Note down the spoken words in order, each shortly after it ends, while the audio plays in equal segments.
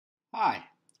Hi,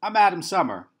 I'm Adam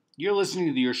Summer. You're listening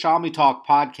to the Yerushalmi Talk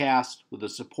podcast with the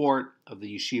support of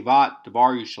the Yeshivat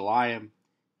Devar Yerushalayim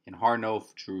in Har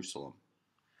Nof, Jerusalem.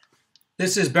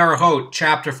 This is Berechot,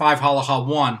 Chapter 5, Halacha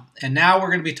 1, and now we're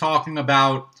going to be talking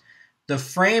about the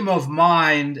frame of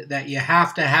mind that you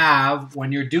have to have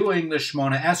when you're doing the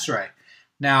Shemona Esrei.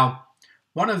 Now,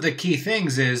 one of the key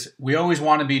things is we always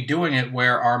want to be doing it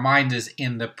where our mind is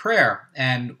in the prayer,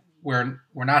 and we're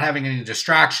not having any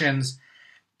distractions.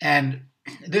 And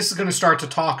this is going to start to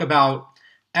talk about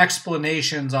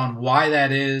explanations on why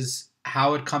that is,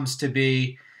 how it comes to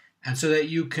be, and so that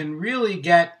you can really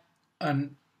get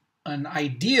an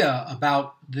idea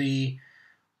about the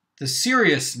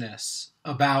seriousness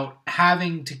about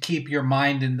having to keep your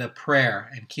mind in the prayer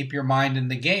and keep your mind in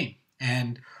the game,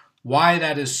 and why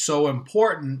that is so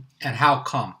important and how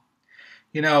come.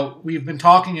 You know, we've been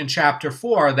talking in chapter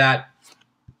 4 that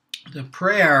the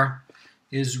prayer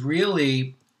is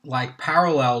really like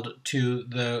paralleled to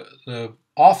the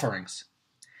offerings.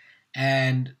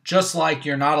 And just like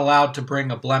you're not allowed to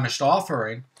bring a blemished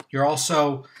offering, you're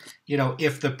also,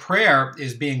 if the prayer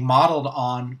is being modeled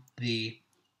on the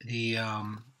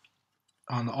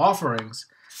offerings,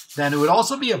 then it would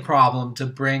also be a problem to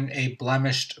bring a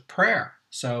blemished prayer.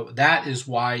 So that is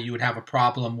why you would have a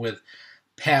problem with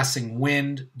passing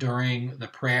wind during the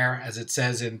prayer, as it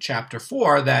says in chapter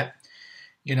 4 that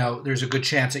there's a good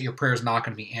chance that your prayer is not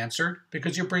going to be answered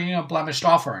because you're bringing a blemished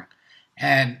offering.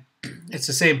 And it's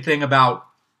the same thing about,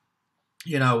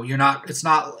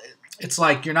 it's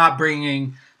like you're not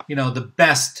bringing, the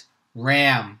best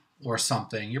ram or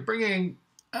something. You're bringing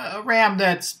a ram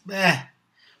that's,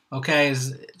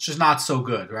 it's just not so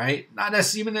good, right? Not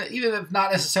even if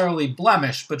not necessarily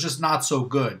blemished, but just not so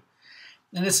good.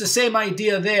 And it's the same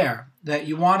idea there, that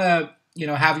you want to,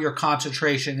 have your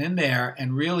concentration in there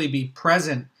and really be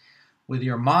present with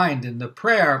your mind in the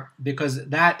prayer, because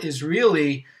that is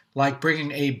really like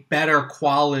bringing a better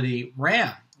quality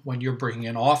ram when you're bringing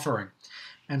an offering.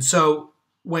 And so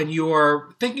when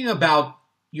you're thinking about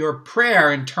your prayer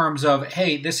in terms of,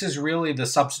 hey, this is really the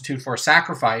substitute for a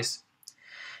sacrifice.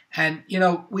 And,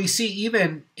 we see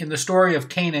even in the story of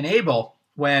Cain and Abel,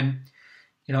 when,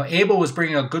 Abel was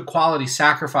bringing a good quality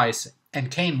sacrifice and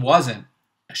Cain wasn't,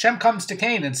 Hashem comes to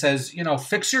Cain and says,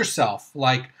 fix yourself.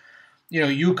 Like,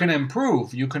 you can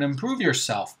improve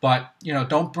yourself, but,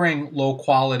 don't bring low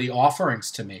quality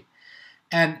offerings to me.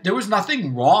 And there was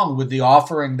nothing wrong with the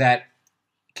offering that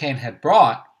Cain had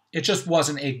brought. It just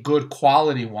wasn't a good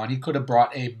quality one. He could have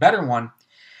brought a better one.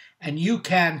 And you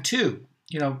can too.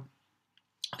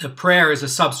 The prayer is a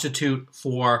substitute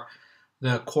for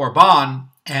the korban.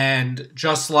 And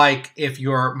just like if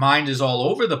your mind is all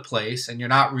over the place and you're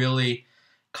not really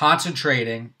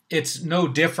concentrating, it's no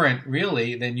different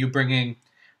really than you bringing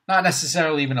not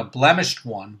necessarily even a blemished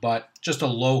one, but just a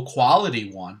low quality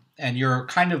one. And you're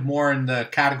kind of more in the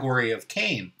category of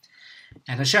Cain.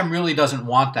 And Hashem really doesn't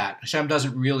want that. Hashem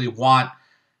doesn't really want,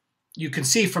 you can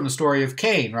see from the story of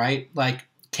Cain, right? Like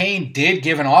Cain did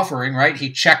give an offering, right?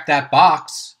 He checked that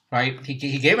box, right? He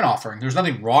gave an offering. There's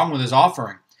nothing wrong with his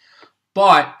offering.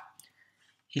 But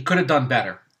he could have done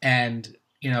better. And,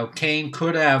 Cain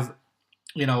could have,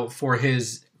 for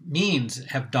his means,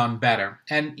 have done better.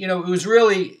 And, it was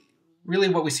really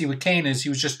what we see with Cain is he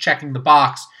was just checking the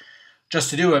box just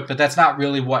to do it, but that's not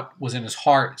really what was in his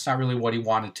heart. It's not really what he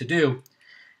wanted to do.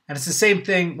 And it's the same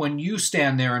thing when you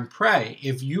stand there and pray.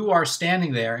 If you are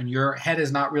standing there and your head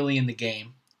is not really in the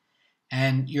game,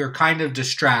 and you're kind of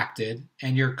distracted,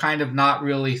 and you're kind of not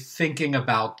really thinking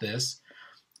about this,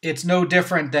 it's no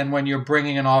different than when you're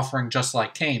bringing an offering just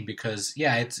like Cain, because,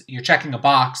 you're checking a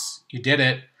box, you did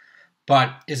it,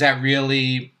 but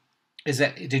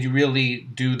did you really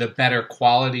do the better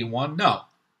quality one? No.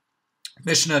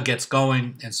 Mishnah gets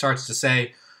going and starts to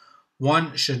say,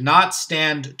 one should not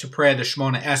stand to pray the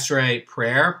Shemona Esrei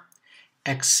prayer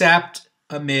except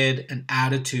amid an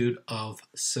attitude of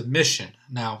submission.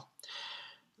 Now,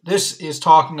 this is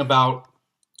talking about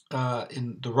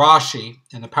in the Rashi,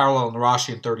 in the parallel in the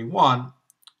Rashi in 31,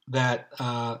 that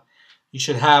you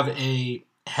should have a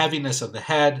heaviness of the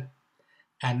head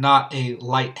and not a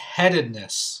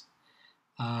lightheadedness.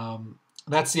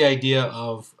 That's the idea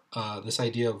of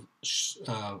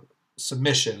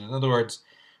submission. In other words,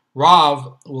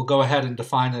 Rav will go ahead and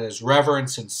define it as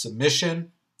reverence and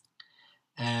submission,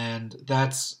 and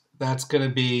that's going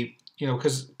to be,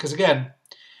 because again,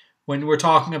 when we're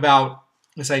talking about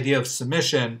this idea of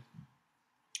submission,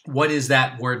 what does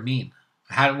that word mean?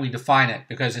 How do we define it?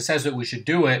 Because it says that we should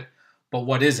do it, but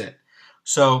what is it?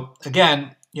 So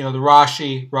again, the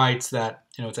Rashi writes that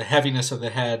it's a heaviness of the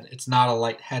head. It's not a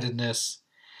lightheadedness.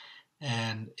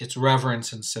 and it's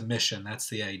reverence and submission. That's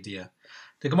the idea.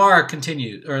 The Gemara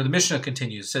continues, or the Mishnah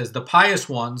continues, says, the pious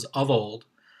ones of old,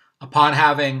 upon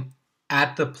having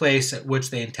at the place at which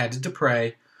they intended to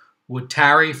pray, would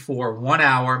tarry for 1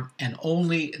 hour and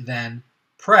only then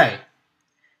pray.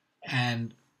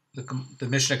 And the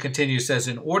Mishnah continues, says,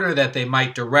 in order that they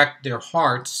might direct their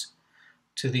hearts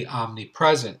to the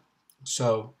omnipresent.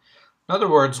 So, in other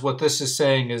words, what this is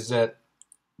saying is that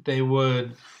they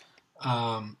would,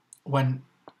 when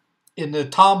in the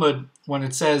Talmud, when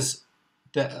it says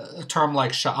a term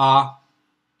like sha'ah,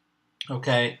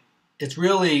 okay, it's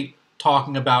really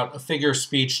talking about a figure of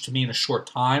speech to mean a short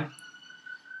time.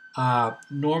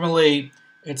 Normally,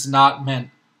 it's not meant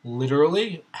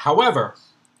literally. However,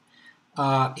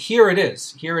 here it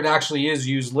is. Here it actually is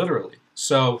used literally.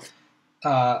 So,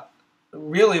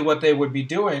 really what they would be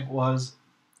doing was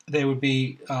they would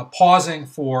be pausing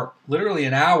for literally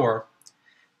an hour,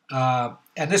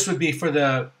 and this would be for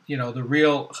the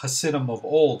real Hasidim of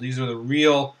old. These are the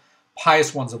real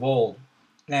pious ones of old.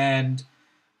 And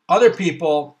other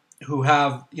people who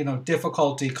have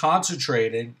difficulty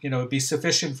concentrating, it'd be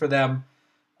sufficient for them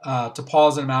to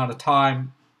pause an amount of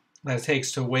time that it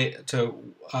takes to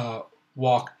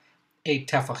walk 8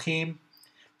 tefachim.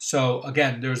 So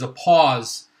again, there's a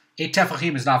pause. 8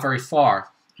 tefachim is not very far.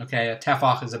 Okay, a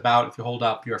tefach is about, if you hold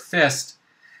up your fist,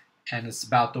 and it's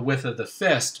about the width of the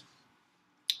fist.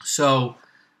 So,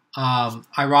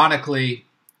 ironically,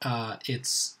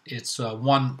 it's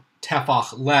 1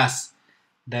 tefach less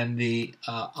than the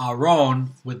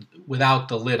aron without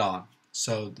the lid on.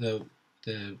 So the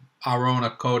aron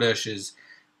HaKodesh is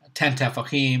 10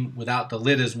 tefachim. Without the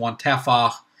lid is 1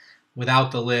 tefach.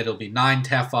 Without the lid, it'll be 9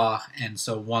 tefach, and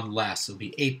so 1 less. It'll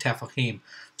be 8 tefachim.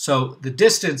 So the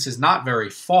distance is not very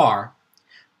far,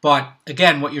 but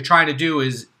again, what you're trying to do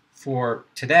is, for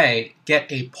today,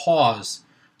 get a pause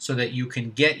so that you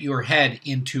can get your head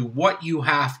into what you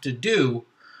have to do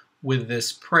with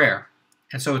this prayer.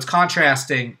 And so it's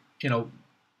contrasting,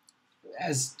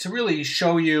 as to really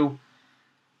show you,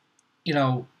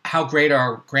 how great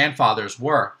our grandfathers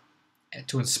were,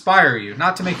 to inspire you,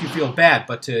 not to make you feel bad,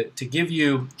 but to give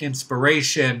you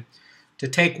inspiration to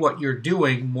take what you're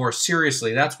doing more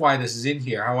seriously. That's why this is in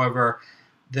here. However,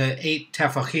 the 8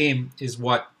 tefachim is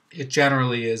what it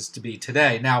generally is to be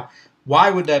today. Now,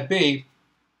 why would that be?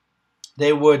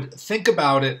 They would think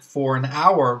about it for an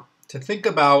hour, to think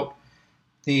about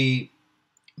the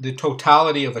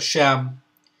totality of Hashem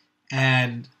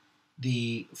and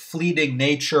the fleeting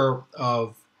nature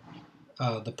of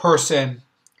the person,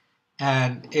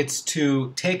 and it's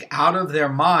to take out of their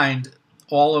mind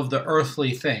all of the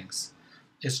earthly things.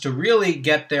 It's to really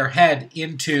get their head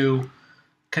into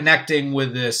connecting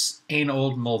with this Ein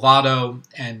Od Milvado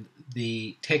and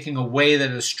the taking away the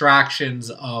distractions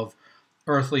of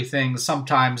earthly things,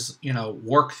 sometimes,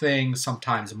 work things,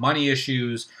 sometimes money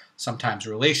issues, sometimes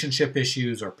relationship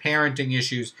issues or parenting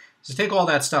issues. So take all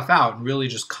that stuff out and really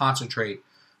just concentrate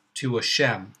to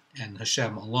Hashem and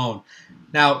Hashem alone.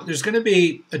 Now, there's going to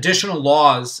be additional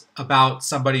laws about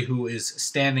somebody who is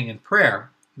standing in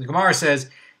prayer. The Gemara says,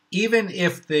 even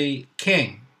if the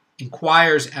king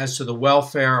inquires as to the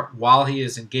welfare while he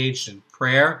is engaged in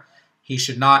prayer, he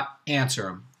should not answer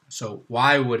him. So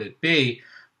why would it be?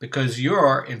 Because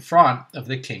you're in front of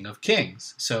the King of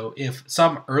Kings. So if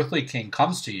some earthly king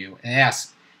comes to you and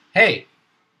asks, hey,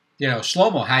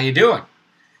 Shlomo, how you doing?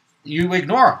 You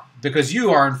ignore him because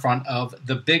you are in front of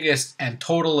the biggest and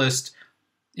totalist,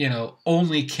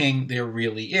 only king there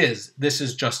really is. This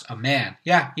is just a man.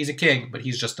 Yeah, he's a king, but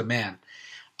he's just a man.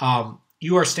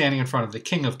 You are standing in front of the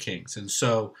King of Kings. And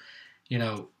so,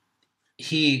 the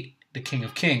King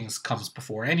of Kings, comes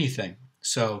before anything.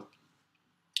 So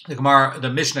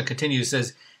the Mishnah continues,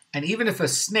 says, and even if a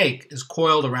snake is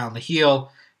coiled around the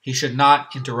heel, he should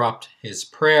not interrupt his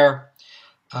prayer.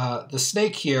 The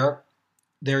snake here,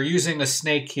 they're using a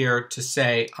snake here to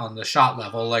say on the shot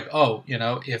level, like,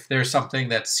 if there's something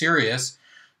that's serious,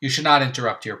 you should not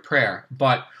interrupt your prayer.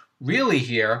 But really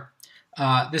here,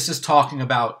 this is talking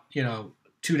about,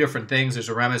 2 different things. There's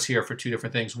a remez here for 2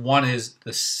 different things. One is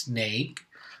the snake,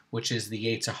 which is the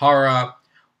Yetzer Hara,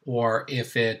 or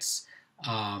if it's,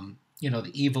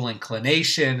 the evil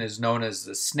inclination is known as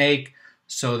the snake.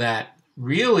 So that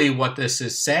really what this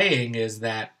is saying is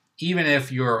that even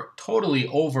if you're totally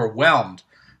overwhelmed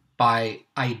by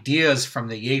ideas from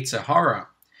the Yetzer Hara,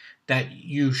 that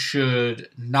you should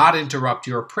not interrupt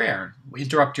your prayer.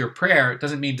 Interrupt your prayer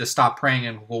doesn't mean to stop praying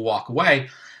and go walk away.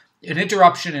 An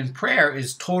interruption in prayer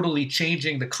is totally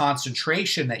changing the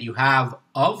concentration that you have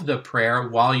of the prayer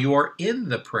while you're in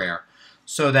the prayer.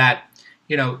 So that,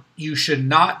 you should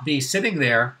not be sitting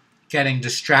there getting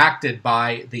distracted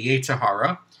by the Yetzer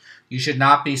Hara. You should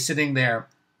not be sitting there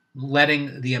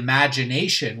letting the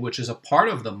imagination, which is a part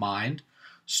of the mind,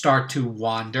 start to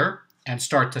wander and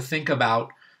start to think about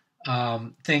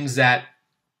things that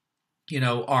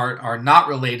are not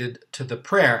related to the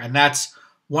prayer. And that's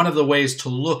one of the ways to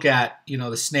look at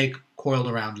the snake coiled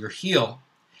around your heel.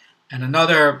 And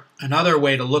another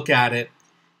way to look at it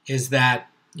is that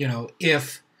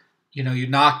if you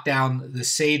knock down the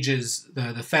sages,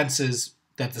 the fences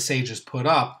that the sages put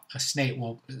up,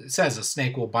 it says a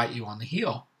snake will bite you on the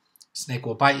heel. A snake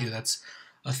will bite you. That's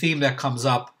a theme that comes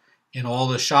up in all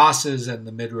the Shas's and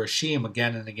the Midrashim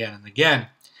again and again and again.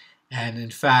 And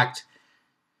in fact,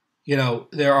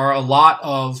 there are a lot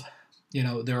of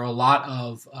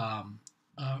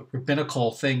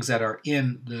rabbinical things that are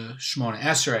in the Shemona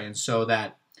Esrei, and so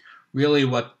that really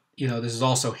what this is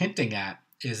also hinting at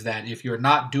is that if you're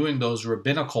not doing those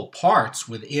rabbinical parts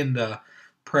within the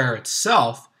prayer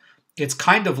itself, it's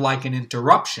kind of like an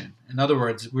interruption. In other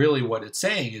words, really what it's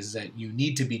saying is that you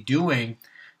need to be doing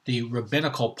the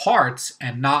rabbinical parts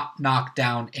and not knock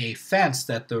down a fence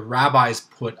that the rabbis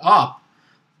put up,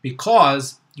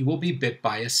 because you will be bit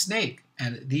by a snake.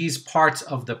 And these parts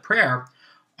of the prayer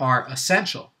are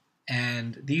essential.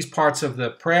 And these parts of the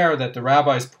prayer that the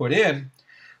rabbis put in,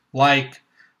 like,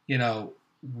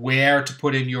 where to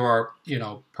put in your,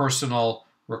 personal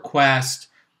request,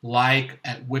 like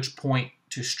at which point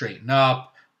to straighten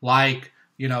up, like,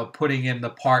 putting in the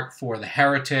part for the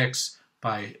heretics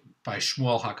by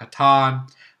Shmuel HaKatan,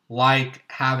 like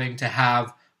having to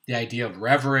have the idea of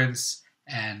reverence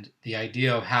and the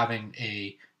idea of having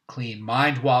a clean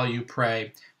mind while you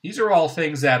pray. These are all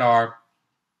things that are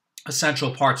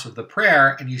essential parts of the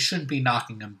prayer, and you shouldn't be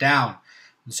knocking them down.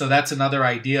 And so that's another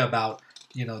idea about,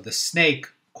 the snake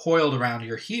coiled around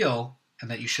your heel, and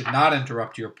that you should not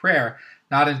interrupt your prayer.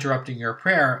 Not interrupting your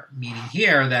prayer, meaning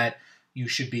here that you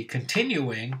should be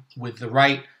continuing with the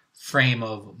right frame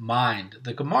of mind.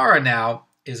 The Gemara now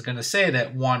is going to say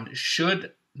that one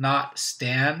should not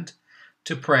stand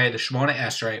to pray the Shemona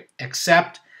Esrei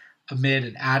except amid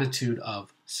an attitude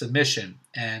of submission.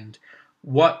 And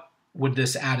what would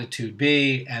this attitude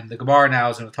be? And the Gemara now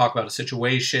is going to talk about a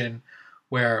situation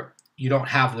where you don't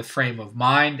have the frame of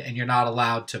mind and you're not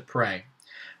allowed to pray.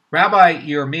 Rabbi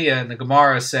Yerushalmi in the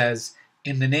Gemara says,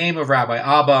 in the name of Rabbi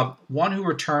Abba, one who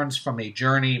returns from a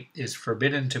journey is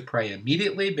forbidden to pray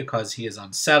immediately because he is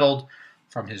unsettled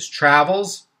from his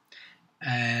travels.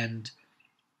 And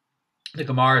the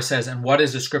Gemara says, and what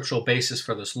is the scriptural basis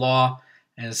for this law?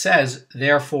 And it says,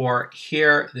 therefore,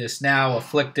 hear this now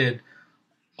afflicted,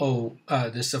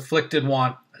 this afflicted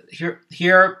one,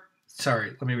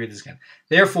 let me read this again.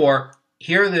 Therefore,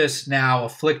 hear this now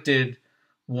afflicted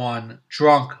one,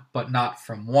 drunk, but not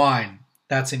from wine.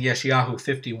 That's in Yeshayahu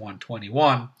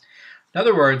 51:21. In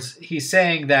other words, he's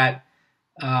saying that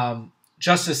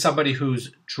just as somebody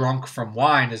who's drunk from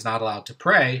wine is not allowed to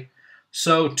pray,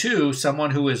 so too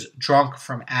someone who is drunk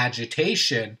from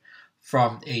agitation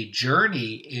from a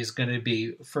journey is going to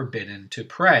be forbidden to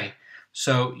pray.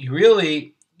 So you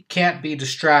really can't be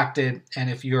distracted, and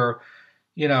if you're,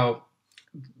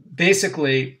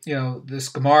 basically, this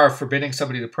Gemara forbidding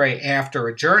somebody to pray after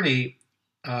a journey,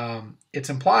 it's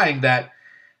implying that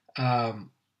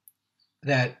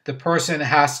that the person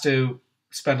has to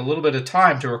spend a little bit of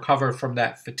time to recover from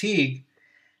that fatigue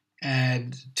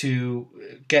and to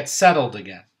get settled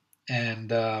again.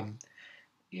 And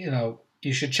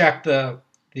you should check the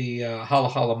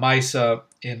Halacha L'Maisa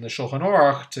in the Shulchan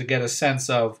Aruch to get a sense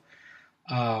of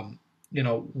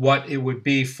what it would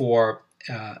be for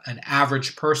an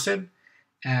average person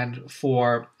and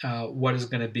for what is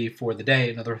going to be for the day.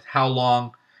 In other words, how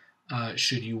long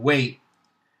should you wait?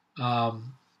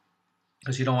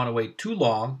 Because you don't want to wait too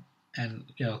long. And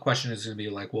the question is going to be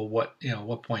like, well,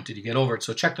 what point did you get over it?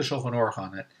 So check the Shulchan Aruch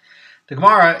on it. The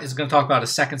Gemara is going to talk about a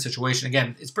second situation.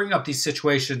 Again, it's bringing up these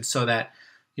situations so that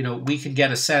we can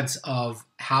get a sense of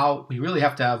how we really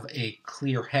have to have a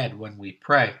clear head when we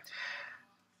pray.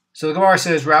 So the Gemara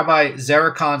says, Rabbi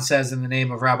Zerikon says, in the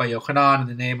name of Rabbi Yochanan, in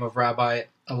the name of Rabbi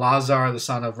Elazar, the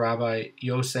son of Rabbi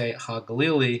Yosei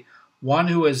HaGalili, one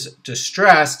who is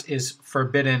distressed is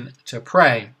forbidden to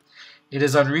pray. It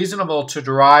is unreasonable to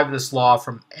derive this law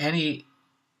from anywhere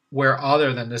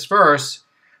other than this verse.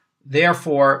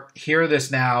 Therefore, hear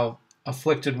this now,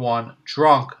 afflicted one,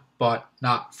 drunk, but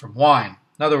not from wine.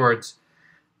 In other words,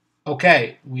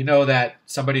 okay, we know that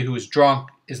somebody who is drunk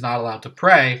is not allowed to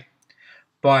pray,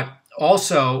 but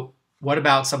also, what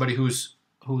about somebody who's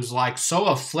like so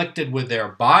afflicted with their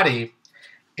body?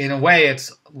 In a way,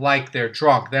 it's like they're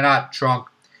drunk. They're not drunk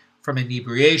from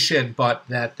inebriation, but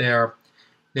that they're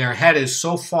their head is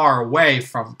so far away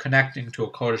from connecting to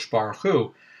a Kodesh Baruch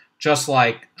Hu, just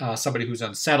like somebody who's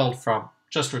unsettled from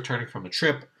just returning from a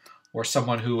trip, or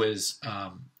someone who is,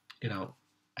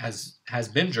 has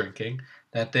been drinking,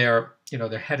 that their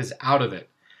head is out of it.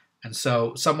 And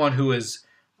so someone who is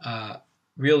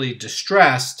really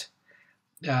distressed,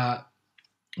 the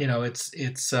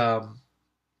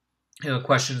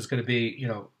question is going to be,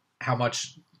 how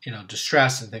much,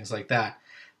 distress and things like that.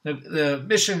 The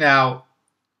mission now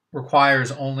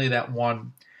requires only that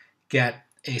one get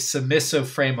a submissive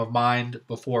frame of mind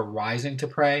before rising to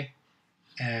pray.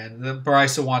 And the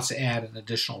Brisa wants to add an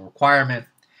additional requirement.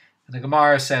 And the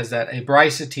Gemara says that a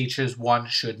Brisa teaches one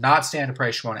should not stand to pray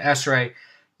Shemona Esrei,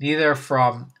 neither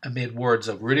from amid words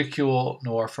of ridicule,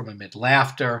 nor from amid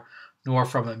laughter, nor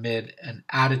from amid an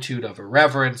attitude of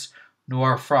irreverence,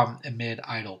 nor from amid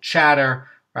idle chatter.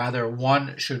 Rather,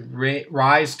 one should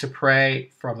rise to pray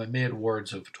from amid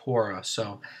words of Torah.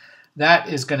 So that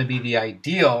is going to be the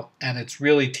ideal, and it's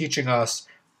really teaching us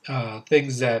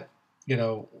things that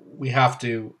we have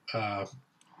to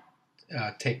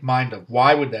take mind of.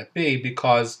 Why would that be?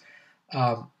 Because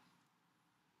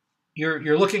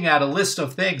you're looking at a list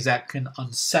of things that can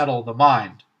unsettle the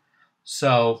mind.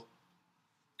 So,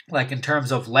 like in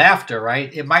terms of laughter,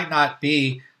 right? It might not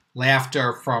be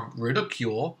laughter from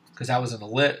ridicule, because that was in the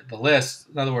list.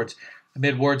 In other words,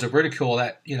 amid words of ridicule,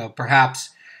 that perhaps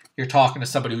you're talking to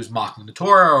somebody who's mocking the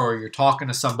Torah, or you're talking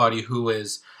to somebody who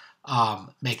is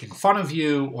making fun of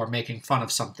you, or making fun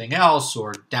of something else,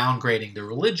 or downgrading the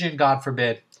religion, God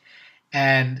forbid.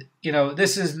 And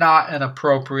this is not an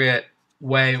appropriate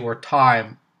way or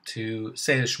time to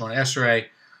say the Shemona Esrei.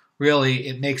 Really,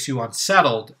 it makes you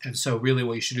unsettled, and so really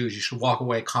what you should do is you should walk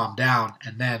away, calm down,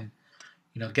 and then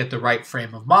get the right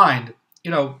frame of mind.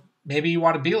 Maybe you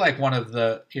want to be like one of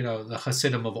the the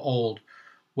Hasidim of old,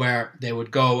 where they would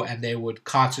go and they would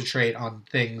concentrate on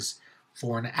things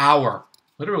for an hour,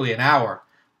 literally an hour,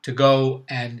 to go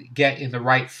and get in the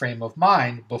right frame of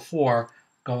mind before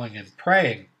going and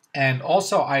praying. And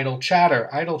also idle chatter.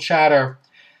 Idle chatter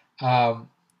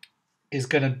is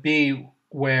going to be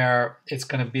where it's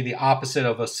going to be the opposite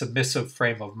of a submissive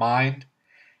frame of mind.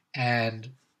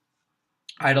 And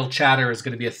idle chatter is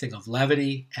going to be a thing of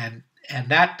levity, and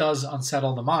that does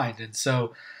unsettle the mind. And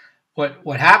so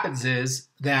what happens is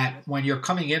that when you're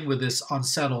coming in with this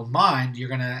unsettled mind, you're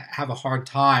going to have a hard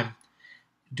time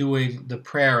doing the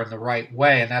prayer in the right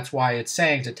way. And that's why it's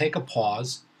saying to take a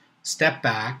pause, step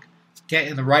back, get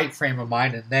in the right frame of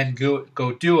mind, and then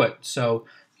go do it. So,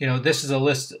 this is a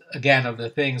list, again, of the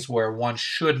things where one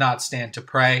should not stand to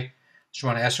pray.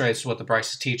 Shemona Esrei is what the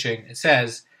Brisa is teaching. It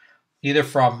says, neither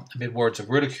from amid words of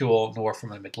ridicule, nor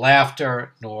from amid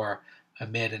laughter, nor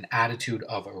amid an attitude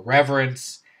of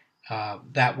irreverence.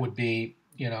 That would be,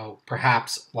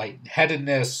 perhaps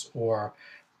lightheadedness, or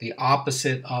the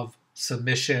opposite of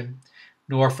submission,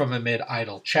 nor from amid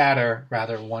idle chatter.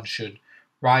 Rather, one should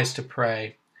rise to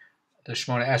pray the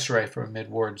Shemona Esrei from amid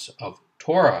words of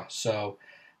Torah. So,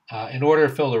 in order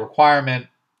to fill the requirement,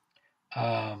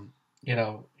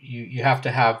 you have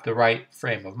to have the right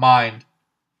frame of mind.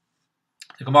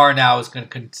 The Gemara now is going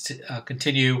to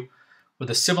continue with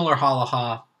a similar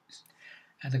halacha,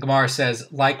 and the Gemara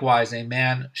says, likewise, a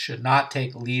man should not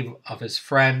take leave of his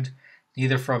friend,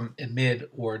 neither from amid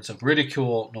words of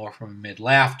ridicule, nor from amid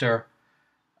laughter,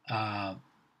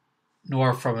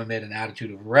 nor from amid an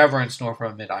attitude of reverence, nor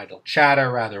from amid idle chatter.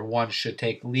 Rather, one should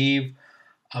take leave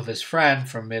of his friend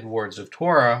from amid words of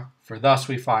Torah, for thus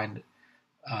we find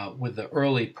with the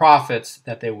early prophets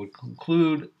that they would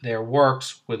conclude their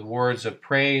works with words of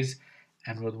praise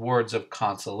and with words of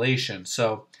consolation.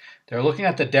 So they're looking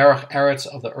at the derech eretz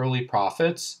of the early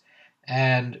prophets,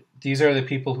 and these are the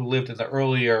people who lived in the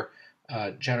earlier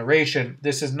generation.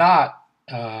 This is not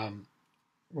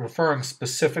referring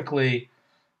specifically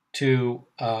to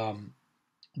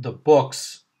the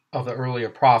books of the earlier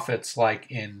prophets,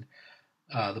 like in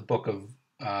the book of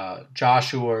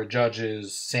Joshua,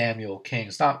 Judges, Samuel,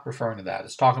 Kings. It's not referring to that.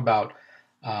 It's talking about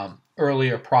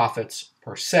earlier prophets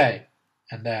per se,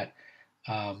 and that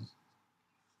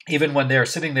even when they're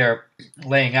sitting there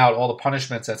laying out all the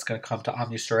punishments that's going to come to Am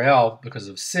Yisrael because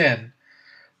of sin,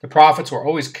 the prophets were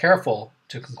always careful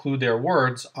to conclude their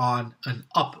words on an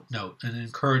up note, an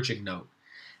encouraging note.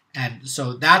 And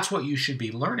so that's what you should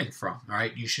be learning from,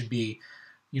 right? You should be,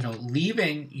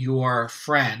 leaving your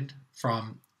friend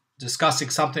from discussing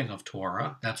something of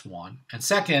Torah. That's one. And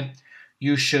second,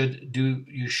 you should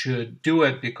do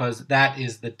it because that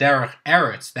is the derech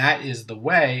eretz. That is the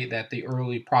way that the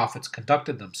early prophets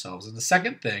conducted themselves. And the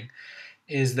second thing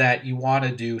is that you want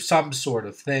to do some sort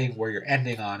of thing where you're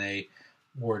ending on a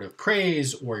word of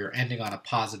praise or you're ending on a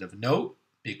positive note,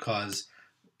 because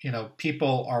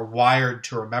people are wired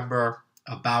to remember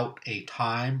about a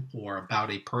time or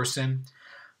about a person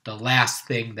the last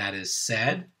thing that is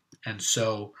said. And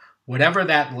so whatever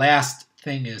that last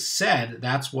thing is said,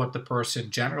 that's what the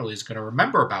person generally is going to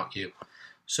remember about you.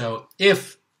 So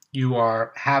if you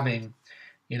are having,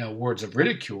 words of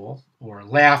ridicule or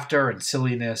laughter and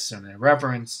silliness and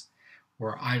irreverence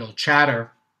or idle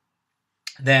chatter,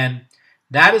 then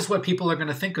that is what people are going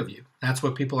to think of you. That's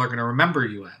what people are going to remember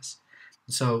you as.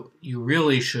 So you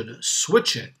really should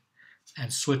switch it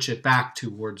and switch it back to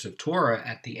words of Torah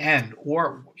at the end,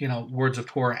 or, words of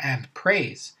Torah and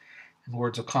praise and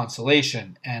words of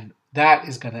consolation. And that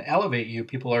is going to elevate you.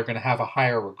 People are going to have a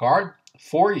higher regard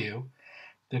for you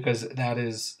because that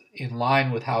is in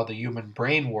line with how the human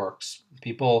brain works.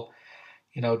 People,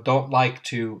 don't like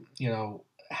to,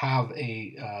 have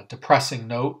a depressing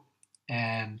note,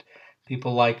 and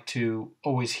people like to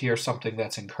always hear something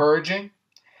that's encouraging.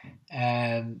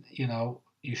 And,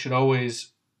 you should always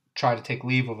try to take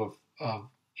leave of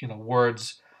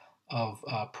words of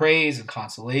praise and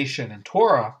consolation and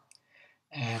Torah.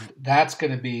 And that's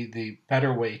going to be the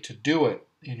better way to do it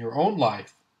in your own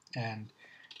life. And,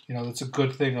 it's a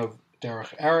good thing of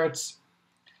derech eretz.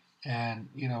 And,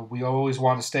 we always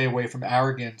want to stay away from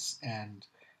arrogance and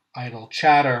idle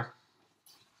chatter.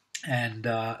 And,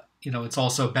 it's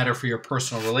also better for your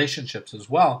personal relationships as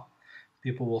well.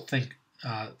 People will think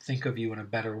of you in a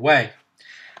better way.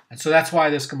 And so that's why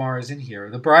this Gemara is in here.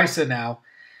 The Brisa now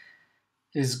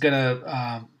is going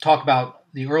to talk about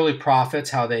the early prophets,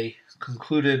 how they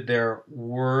concluded their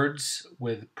words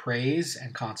with praise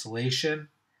and consolation.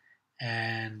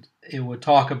 And it's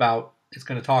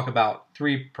going to talk about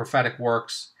 3 prophetic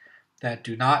works that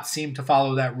do not seem to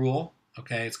follow that rule.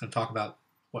 Okay, it's going to talk about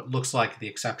what looks like the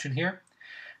exception here.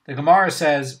 The Gemara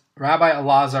says, Rabbi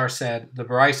Elazar said, the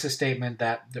Brisa statement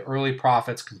that the early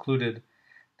prophets concluded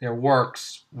their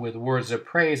works with words of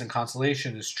praise and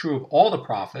consolation is true of all the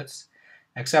prophets,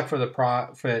 except for the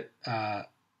prophet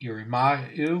Jeremiah,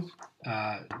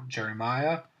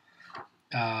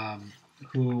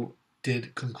 who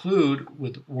did conclude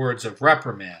with words of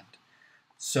reprimand.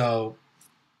 So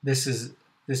this is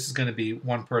going to be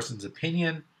one person's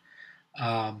opinion.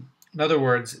 In other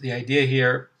words, the idea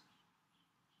here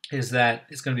is that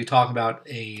it's going to be talking about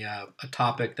a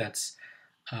topic that's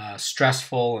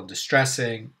stressful and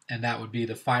distressing, and that would be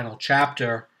the final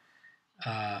chapter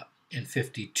in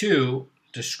 52,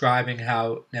 describing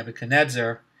how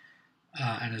Nebuchadnezzar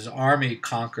and his army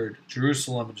conquered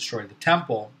Jerusalem and destroyed the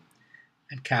temple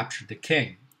and captured the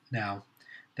king. Now,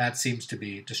 that seems to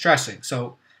be distressing.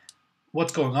 So,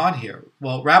 what's going on here?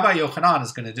 Well, Rabbi Yochanan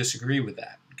is going to disagree with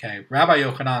that. Okay, Rabbi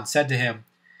Yochanan said to him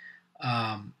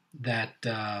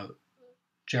that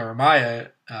Jeremiah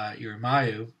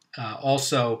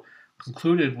also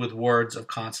concluded with words of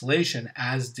consolation,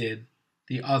 as did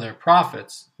the other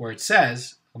prophets, where it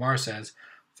says, Gemara says,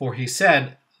 for he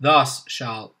said, thus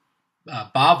shall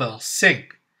Bavel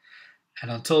sink. And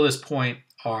until this point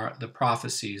are the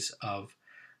prophecies of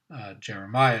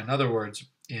Jeremiah. In other words,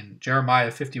 in Jeremiah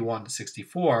 51 to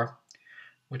 64,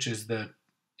 which is the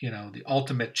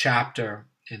ultimate chapter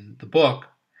in the book,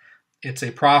 it's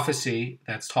a prophecy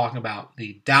that's talking about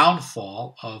the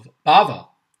downfall of Bavel.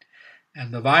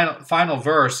 And the final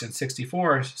verse in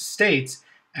 64 states,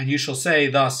 and you shall say,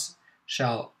 thus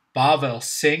shall Bavel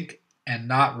sink and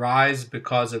not rise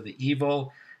because of the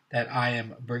evil that I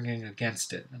am bringing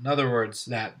against it. In other words,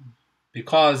 that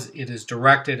because it is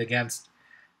directed against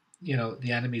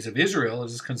the enemies of Israel,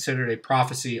 it is considered a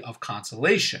prophecy of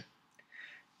consolation.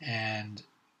 And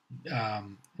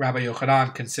Rabbi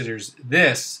Yochanan considers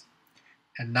this,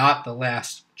 and not the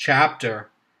last chapter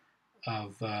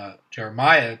of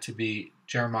Jeremiah, to be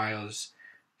Jeremiah's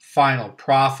final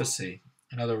prophecy.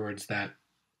 In other words, that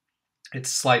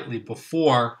it's slightly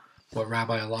before what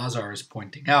Rabbi Elazar is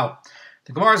pointing out.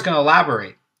 The Gemara is going to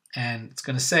elaborate, and it's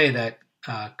going to say that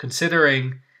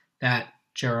considering that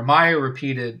Jeremiah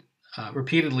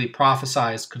repeatedly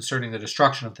prophesied concerning the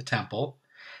destruction of the temple,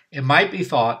 it might be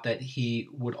thought that he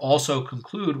would also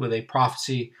conclude with a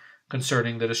prophecy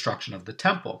concerning the destruction of the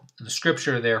temple. And the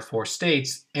scripture therefore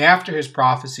states, after his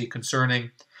prophecy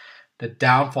concerning the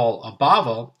downfall of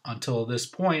Bavel, until this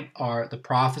point are the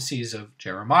prophecies of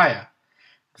Jeremiah.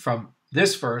 From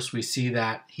this verse, we see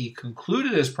that he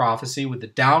concluded his prophecy with the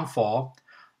downfall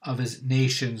of his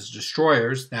nation's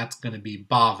destroyers. That's going to be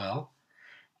Bavel.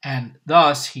 And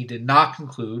thus, he did not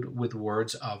conclude with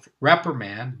words of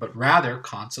reprimand, but rather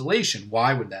consolation.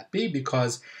 Why would that be?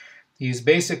 Because he's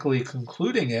basically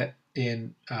concluding it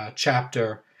in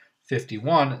chapter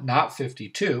 51, not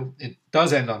 52. It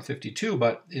does end on 52,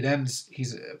 but it ends,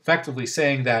 he's effectively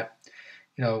saying that,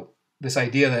 this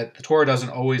idea that the Torah doesn't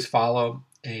always follow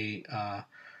a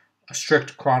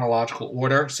strict chronological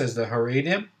order, says the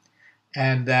Haredim,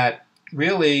 and that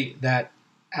really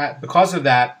because of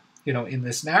that, in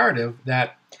this narrative,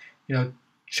 that,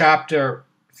 chapter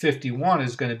 51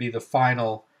 is going to be the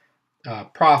final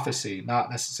prophecy, not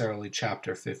necessarily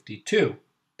chapter 52.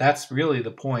 That's really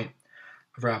the point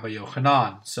of Rabbi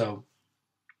Yochanan. So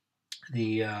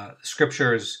the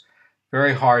scripture is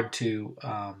very hard to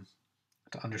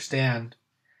understand,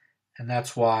 and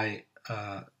that's why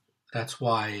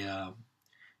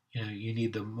you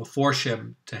need the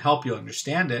Meforshim to help you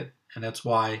understand it, and that's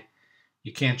why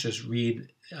you can't just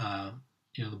read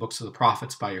the books of the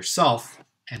prophets by yourself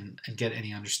and get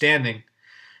any understanding.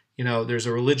 There's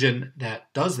a religion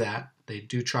that does that. They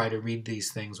do try to read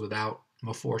these things without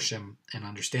Meforshim and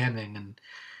understanding, and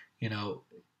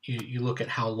you look at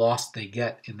how lost they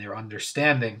get in their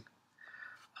understanding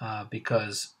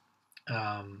because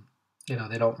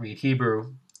they don't read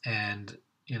Hebrew, and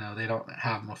they don't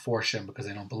have Meforshim because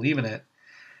they don't believe in it.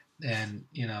 And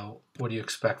what do you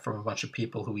expect from a bunch of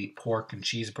people who eat pork and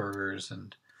cheeseburgers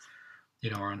and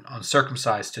are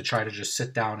uncircumcised to try to just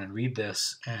sit down and read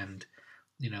this and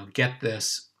get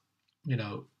this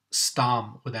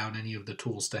stam without any of the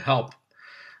tools to help?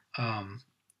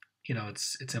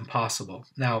 It's impossible.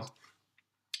 Now,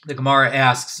 the Gemara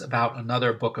asks about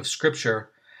another book of scripture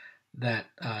that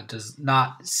does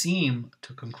not seem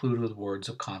to conclude with words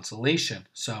of consolation.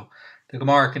 So the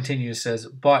Gemara continues, says,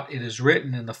 but it is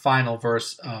written in the final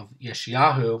verse of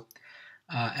Yeshayahu,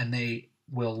 and they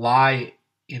will lie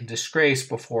in disgrace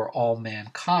before all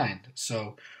mankind.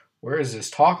 So where is this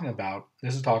talking about?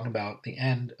 This is talking about the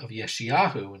end of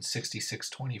Yeshayahu in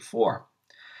 66:24.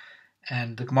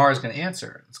 And the Gemara is going to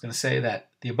answer. It's going to say that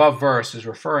the above verse is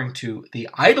referring to the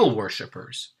idol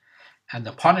worshippers, and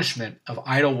the punishment of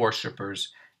idol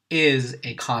worshippers is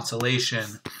a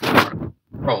consolation for the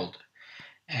world.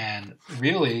 And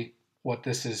really, what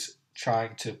this is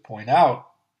trying to point out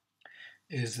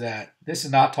is that this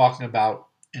is not talking about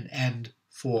an end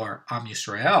for Am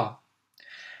Yisrael,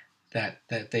 that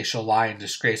they shall lie in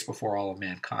disgrace before all of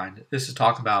mankind. This is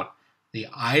talking about the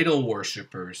idol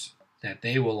worshippers, that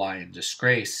they will lie in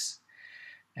disgrace.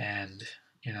 And,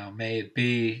 may it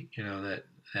be,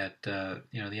 that the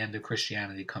end of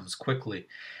Christianity comes quickly.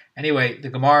 Anyway, the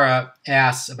Gemara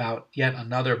asks about yet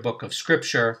another book of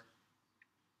scripture,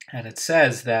 and it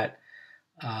says that,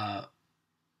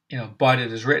 but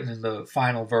it is written in the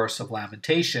final verse of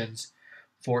Lamentations,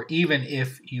 for even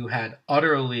if you had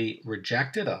utterly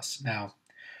rejected us. Now,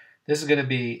 this is going to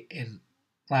be in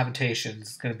Lamentations,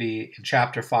 it's going to be in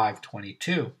chapter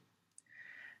 5:22.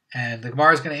 And the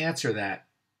Gemara is going to answer that,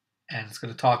 and it's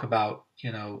going to talk about,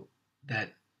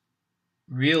 that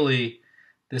really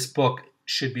this book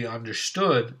should be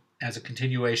understood as a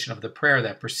continuation of the prayer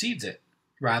that precedes it,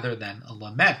 rather than a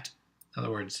lament. In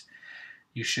other words,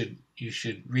 you should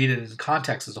read it in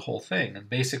context as a whole thing. And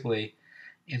basically,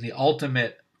 in the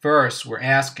ultimate verse, we're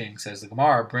asking, says the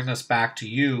Gemara, bring us back to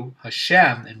you,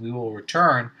 Hashem, and we will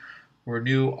return,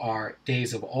 renew our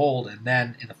days of old. And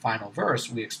then in the final verse,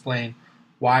 we explain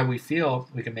why we feel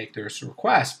we can make this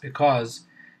request, because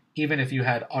even if you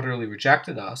had utterly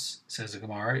rejected us, says the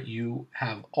Gemara, you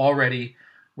have already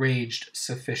raged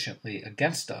sufficiently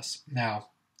against us. Now,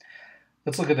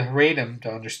 let's look at the Haredim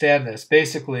to understand this.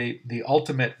 Basically, the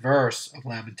ultimate verse of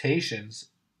Lamentations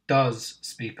does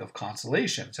speak of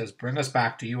consolation. It says, bring us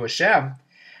back to you, Hashem,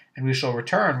 and we shall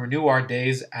return, renew our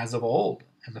days as of old.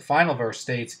 And the final verse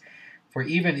states, for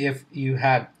even if you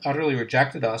had utterly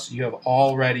rejected us, you have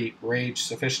already raged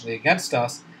sufficiently against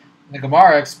us. And the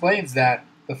Gemara explains that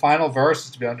the final verse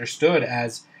is to be understood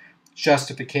as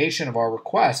justification of our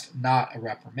request, not a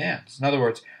reprimand. In other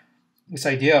words, this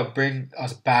idea of bring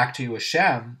us back to you,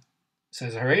 Hashem,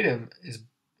 says Haredim, is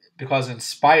because in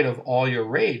spite of all your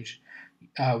rage,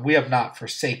 we have not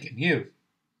forsaken you.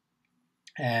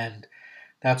 And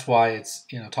that's why it's,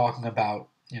 talking about,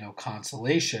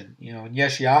 consolation. In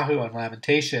Yeshayahu and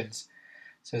Lamentations,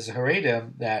 says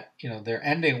Haredim that, they're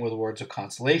ending with words of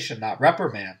consolation, not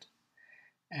reprimand.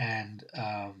 And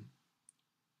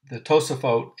the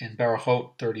Tosafot in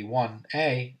Berechot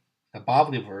 31a, the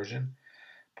Bavli version,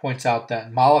 points out that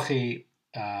in Malachi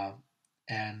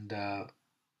and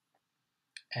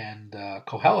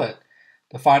Kohelet,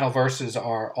 the final verses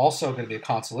are also going to be a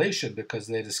consolation because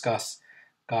they discuss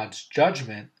God's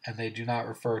judgment, and they do not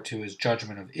refer to his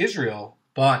judgment of Israel,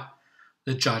 but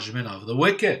the judgment of the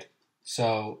wicked.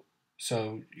 So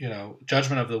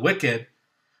judgment of the wicked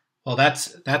Well,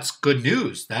 that's good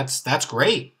news. That's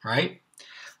great, right?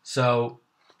 So,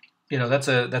 that's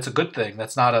a good thing.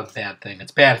 That's not a bad thing.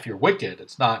 It's bad if you're wicked.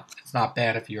 It's not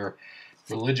bad if you're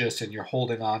religious and you're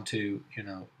holding on to,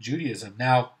 Judaism.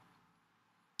 Now,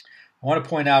 I want to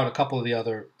point out a couple of the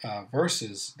other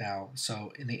verses now.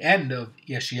 So, in the end of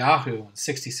Yeshayahu,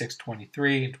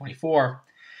 66:23 and 24,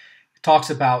 it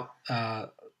talks about the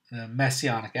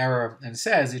messianic era and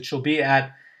says, It shall be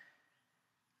that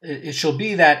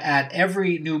at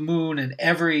every new moon and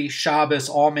every Shabbos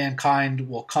all mankind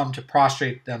will come to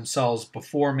prostrate themselves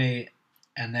before me."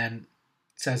 And then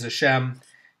it says Hashem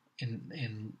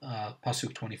in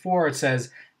Pasuk 24, it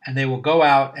says, "And they will go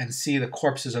out and see the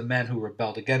corpses of men who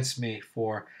rebelled against me,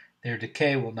 for their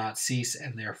decay will not cease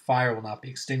and their fire will not be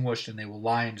extinguished, and they will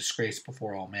lie in disgrace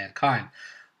before all mankind."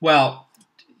 Well,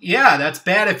 yeah, that's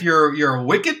bad if you're a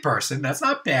wicked person. That's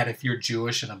not bad if you're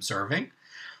Jewish and observing.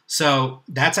 So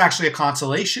that's actually a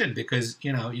consolation, because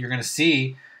you're going to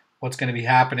see what's going to be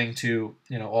happening to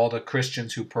all the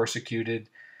Christians who persecuted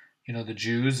the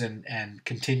Jews and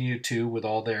continue to with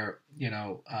all their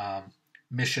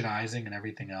missionizing and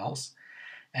everything else.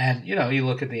 And you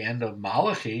look at the end of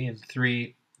Malachi in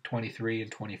 3:23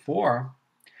 and 24,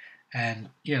 and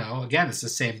again it's the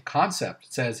same concept.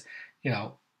 It says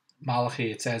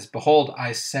Malachi, it says, "Behold,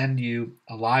 I send you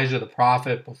Elijah the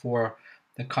prophet before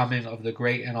the coming of the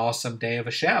great and awesome day of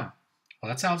Hashem." Well,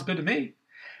 that sounds good to me.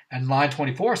 And line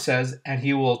 24 says, "And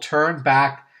he will turn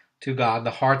back to God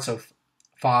the hearts of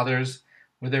fathers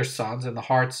with their sons, and the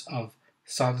hearts of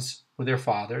sons with their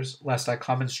fathers, lest I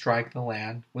come and strike the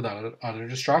land with utter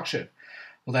destruction."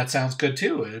 Well, that sounds good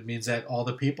too. It means that all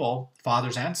the people,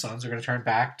 fathers and sons, are going to turn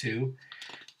back to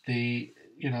the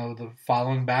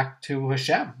following back to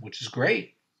Hashem, which is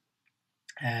great.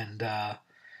 And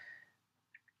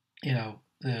in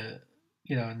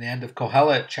the end of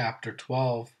Kohelet, chapter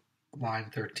 12, line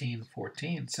 13,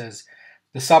 14, says,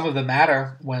 "The sum of the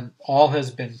matter, when all has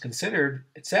been considered,"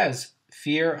 it says,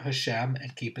 "fear Hashem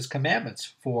and keep his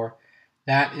commandments, for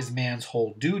that is man's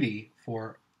whole duty,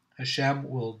 for Hashem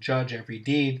will judge every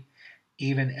deed,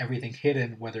 even everything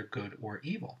hidden, whether good or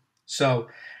evil." So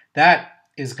that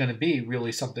is going to be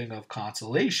really something of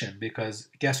consolation, because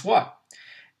guess what?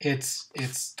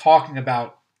 It's talking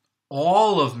about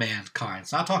all of mankind.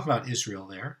 It's not talking about Israel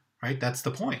there, right? That's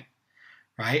the point,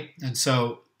 right? And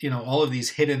so, all of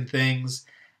these hidden things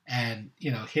and,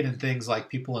 hidden things like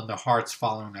people in their hearts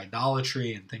following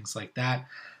idolatry and things like that,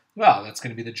 well, that's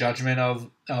going to be the judgment of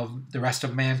the rest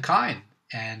of mankind.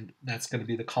 And that's going to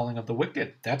be the culling of the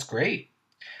wicked. That's great.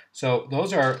 So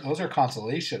those are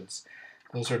consolations.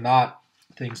 Those are not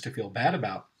things to feel bad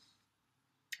about.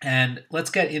 And let's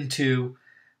get into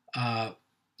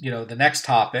the next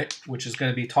topic, which is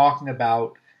going to be talking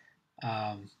about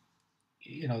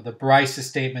the Bryce's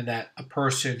statement that a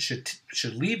person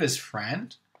should leave his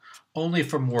friend only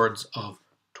from words of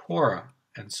Torah.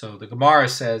 And so the Gemara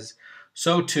says,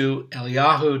 "So too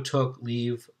Eliyahu took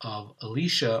leave of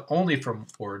Elisha only from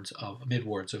words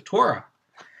of Torah."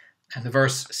 And the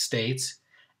verse states,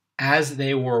 "As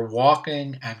they were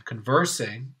walking and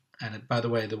conversing," and by the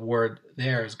way, the word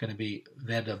there is going to be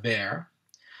vedaber.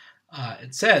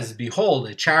 It says, "Behold,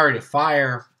 a chariot of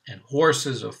fire and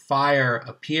horses of fire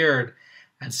appeared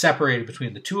and separated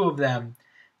between the two of them,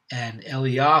 and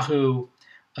Eliyahu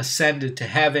ascended to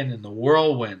heaven in the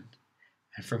whirlwind."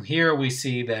 And from here we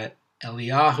see that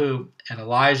Eliyahu and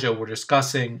Elijah were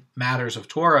discussing matters of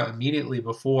Torah immediately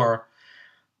before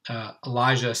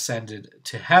Elijah ascended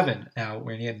to heaven. Now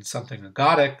we're getting something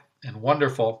agadic and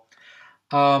wonderful.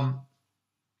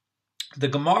 The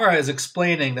Gemara is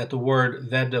explaining that the word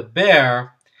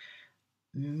vedaber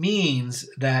means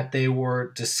that they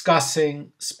were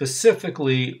discussing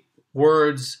specifically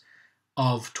words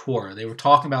of Torah. They were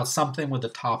talking about something with the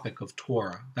topic of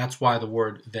Torah. That's why the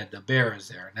word vedaber is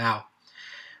there. Now,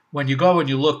 when you go and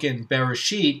you look in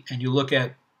Berechot and you look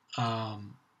at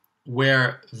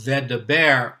where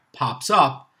vedaber pops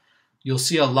up, you'll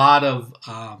see a lot of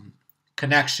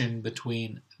connection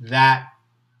between that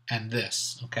and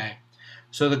this. Okay,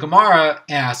 so the Gemara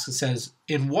asks, it says,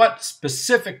 in what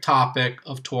specific topic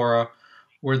of Torah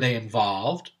were they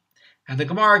involved? And the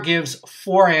Gemara gives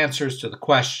 4 answers to the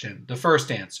question. The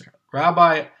first answer,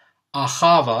 Rabbi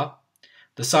Achava,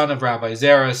 the son of Rabbi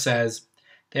Zerah, says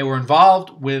they were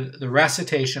involved with the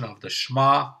recitation of the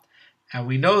Shema, and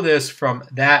we know this from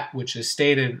that which is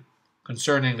stated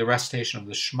concerning the recitation of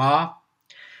the Shema.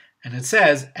 And it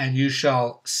says, "And you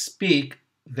shall speak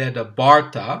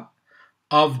vedabarta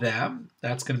of them."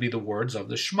 That's going to be the words of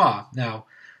the Shema. Now,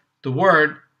 the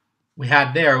word we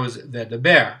had there was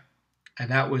vedaber,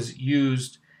 and that was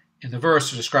used in the verse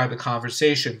to describe the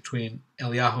conversation between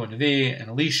Eliyahu Navi and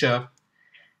Elisha.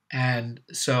 And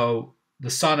so the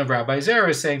son of Rabbi Zera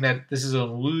is saying that this is an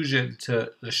allusion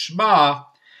to the Shema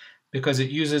because it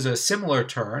uses a similar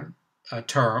term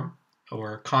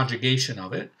or conjugation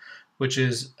of it, which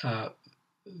is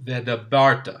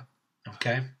vedabarta.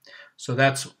 Okay, so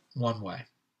that's one way.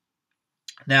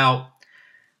 Now,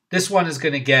 this one is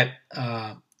going to get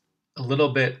a little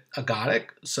bit agadic.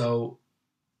 So,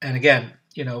 and again,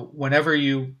 whenever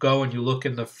you go and you look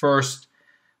in the first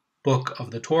book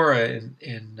of the Torah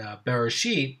in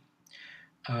Berechot,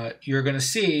 you're going to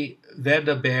see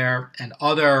vedaber and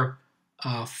other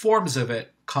forms of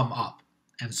it come up.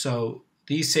 And so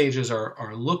these sages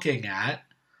are looking at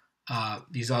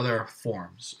these other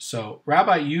forms. So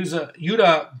Rabbi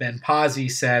Yudah ben Pazi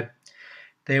said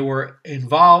they were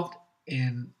involved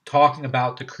in talking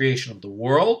about the creation of the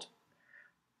world.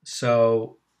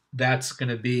 So that's going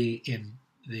to be in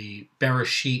the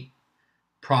Bereshit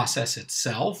process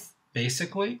itself,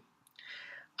 basically.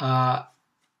 And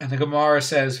the Gemara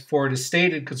says, for it is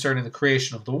stated concerning the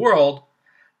creation of the world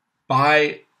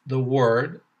by the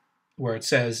word, where it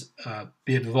says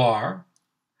bidvar,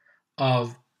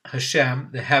 of Hashem,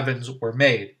 the heavens were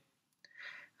made.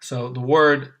 So the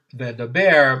word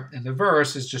vedaber in the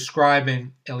verse is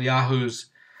describing Eliyahu's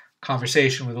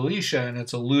conversation with Elisha, and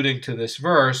it's alluding to this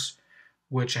verse,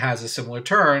 which has a similar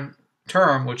term,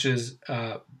 which is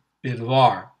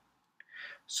bidvar.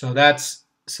 So that's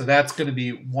going to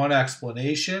be one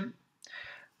explanation.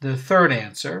 The third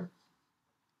answer,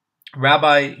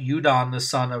 Rabbi Yudan, the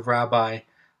son of Rabbi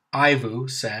Ivu,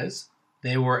 says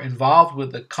they were involved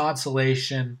with the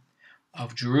consolation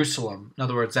of Jerusalem. In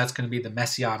other words, that's going to be the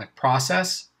messianic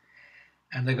process.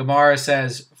 And the Gemara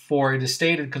says, for it is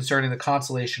stated concerning the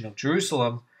consolation of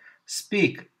Jerusalem,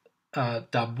 speak,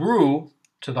 dabru,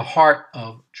 to the heart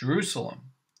of Jerusalem.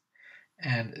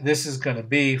 And this is going to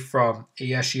be from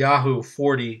Yeshayahu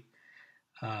 40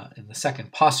 in the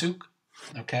second pasuk.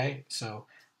 Okay, so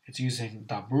it's using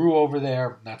dabru over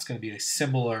there. That's going to be a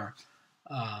similar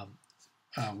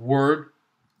word,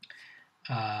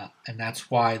 and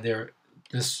that's why this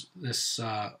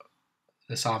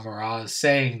Amorah is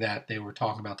saying that they were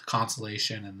talking about the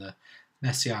consolation and the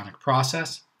messianic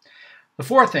process. The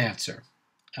fourth answer,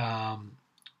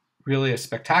 really a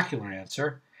spectacular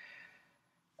answer,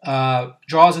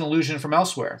 draws an allusion from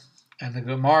elsewhere. And the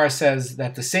Gemara says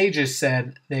that the sages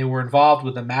said they were involved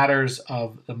with the matters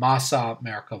of the Masa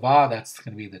Merkava, that's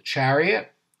going to be the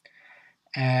chariot.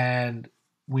 And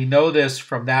we know this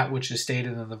from that which is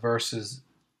stated in the verses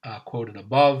quoted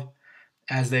above.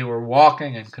 As they were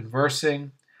walking and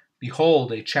conversing,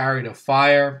 behold, a chariot of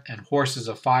fire and horses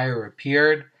of fire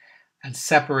appeared and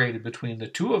separated between the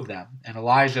two of them, and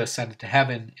Elijah ascended to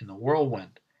heaven in the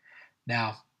whirlwind.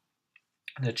 Now,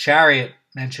 the chariot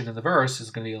mentioned in the verse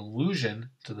is going to be an allusion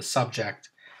to the subject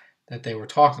that they were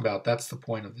talking about. That's the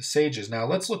point of the sages. Now,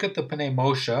 let's look at the Pnei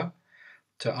Moshe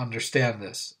to understand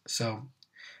this. So,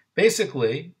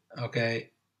 basically, okay,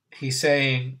 he's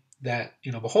saying that,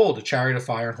 behold, a chariot of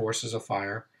fire and horses of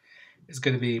fire is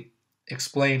going to be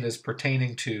explained as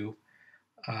pertaining to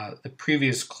the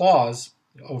previous clause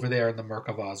over there in the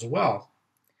Merkavah as well.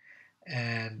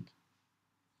 And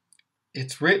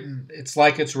it's written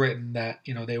that,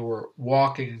 they were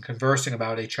walking and conversing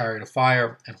about a chariot of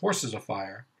fire and horses of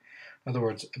fire. In other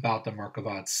words, about the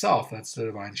Merkavah itself. That's the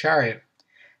divine chariot.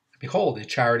 Behold, a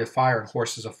chariot of fire and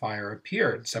horses of fire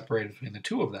appeared, separated between the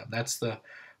two of them. That's the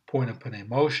point of Pnei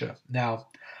Moshe. Now,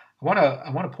 I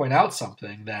want to point out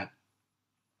something that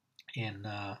in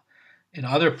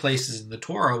other places in the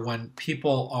Torah, when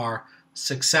people are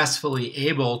successfully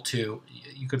able to,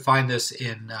 you could find this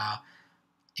in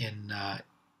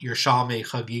Yerushalmi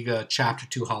Chagiga chapter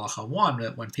 2 halacha 1,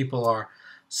 that when people are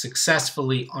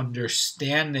successfully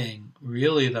understanding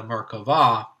really the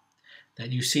Merkavah, that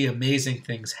you see amazing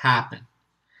things happen.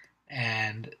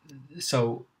 And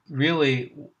so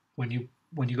really, when you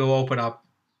go open up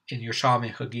in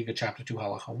Yerushalmi Chagiga chapter 2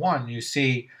 halacha 1, you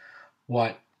see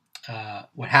what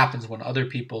happens when other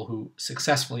people who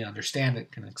successfully understand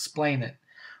it can explain it.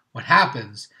 What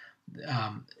happens,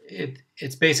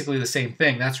 it's basically the same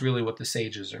thing. That's really what the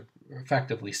sages are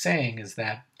effectively saying, is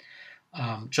that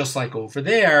just like over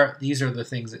there, these are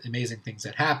the amazing things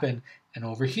that happen, and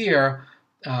over here,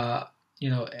 Eliyahu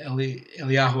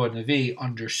Navi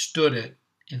understood it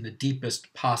in the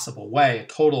deepest possible way, a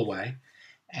total way,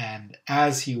 and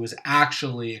as he was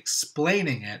actually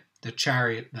explaining it, the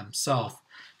chariot themselves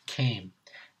came.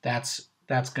 That's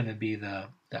going to be the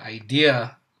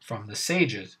idea from the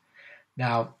sages.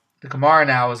 Now, the Gemara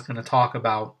now is going to talk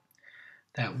about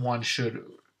that one should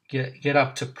get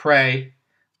up to pray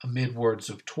amid words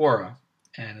of Torah,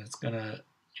 and it's going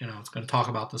to talk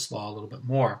about this law a little bit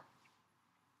more.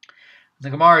 The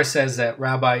Gemara says that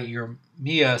Rabbi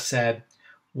Yerushalmi said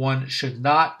one should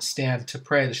not stand to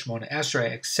pray the Shemona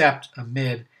Esrei except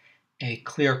amid a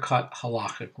clear-cut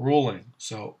halachic ruling.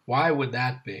 So why would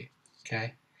that be?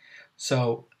 Okay,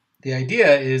 so the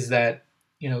idea is that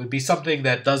it would be something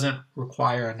that doesn't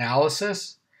require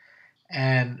analysis,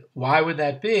 and why would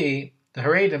that be? The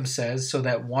Haredim says so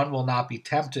that one will not be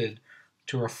tempted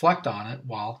to reflect on it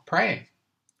while praying.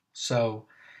 So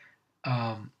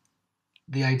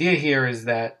the idea here is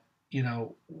that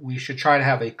we should try to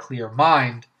have a clear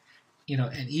mind,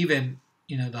 and even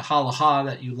the halacha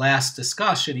that you last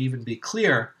discussed should even be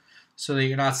clear, so that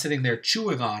you're not sitting there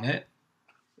chewing on it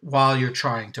while you're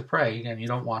trying to pray. Again, you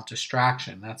don't want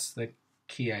distraction. That's the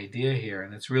key idea here,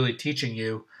 and it's really teaching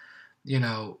you,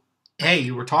 hey,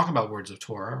 you were talking about words of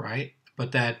Torah, right?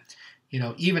 But that,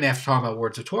 even after talking about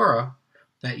words of Torah,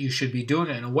 that you should be doing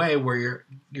it in a way where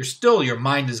your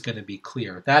mind is going to be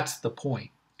clear. That's the point.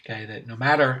 Okay, that no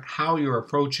matter how you're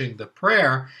approaching the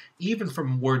prayer, even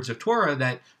from words of Torah,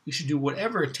 that you should do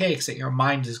whatever it takes that your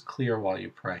mind is clear while you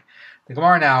pray. The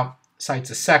Gemara now cites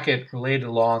a second related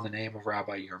law in the name of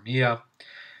Rabbi Yerushalmi.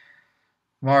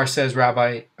 Gemara says Rav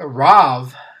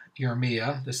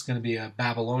Yerushalmi, this is going to be a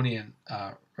Babylonian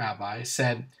rabbi,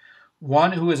 said,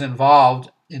 one who is involved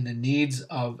in the needs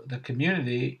of the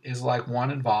community is like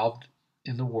one involved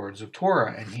in the words of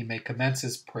Torah, and he may commence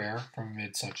his prayer from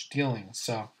amid such dealings.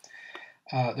 So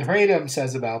the Haredim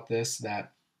says about this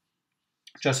that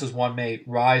just as one may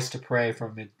rise to pray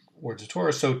from amid words of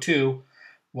Torah, so too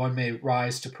one may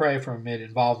rise to pray from amid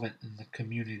involvement in the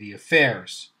community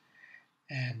affairs.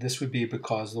 And this would be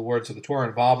because the words of the Torah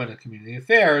involvement in community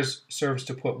affairs serves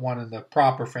to put one in the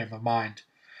proper frame of mind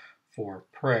for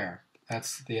prayer.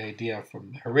 That's the idea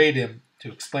from Haredim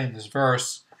to explain this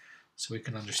verse so we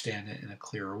can understand it in a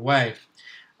clearer way.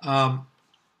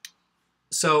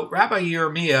 So Rabbi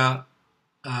Yerushalmi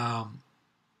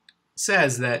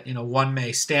says that one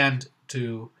may stand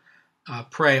to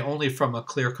pray only from a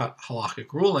clear-cut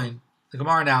halachic ruling. The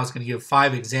Gemara now is going to give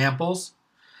 5 examples.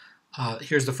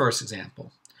 Here's the first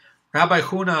example. Rabbi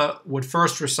Huna would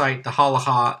first recite the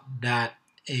halacha that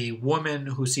a woman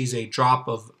who sees a drop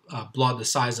of blood the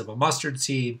size of a mustard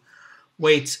seed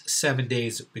waits 7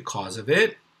 days because of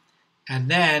it, and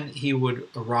then he would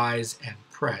arise and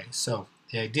pray. So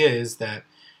the idea is that,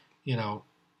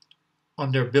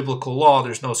 under biblical law,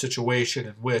 there's no situation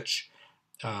in which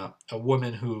a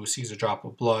woman who sees a drop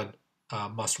of blood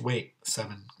must wait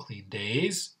 7 clean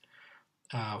days.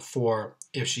 For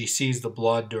if she sees the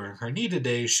blood during her needed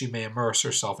days, she may immerse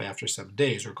herself after 7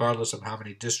 days, regardless of how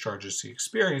many discharges she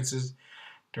experiences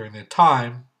during the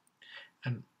time.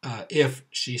 And if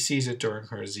she sees it during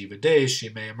her ziva days, she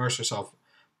may immerse herself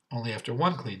only after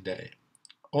 1 clean day.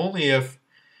 Only if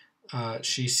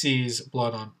she sees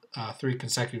blood on 3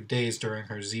 consecutive days during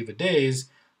her ziva days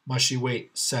must she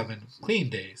wait 7 clean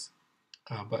days.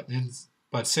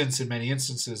 But since in many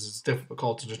instances it's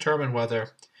difficult to determine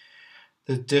whether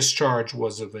the discharge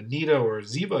was of a nida or a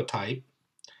ziva type,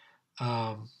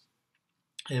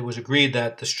 it was agreed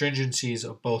that the stringencies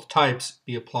of both types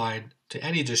be applied to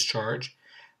any discharge,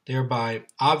 thereby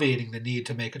obviating the need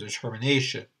to make a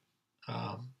determination.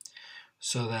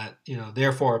 So that,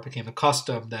 therefore it became a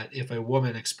custom that if a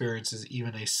woman experiences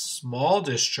even a small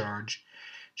discharge,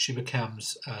 she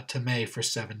becomes tamei for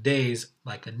 7 days,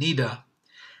 like a nida,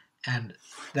 and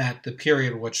that the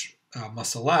period which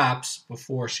must elapse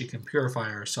before she can purify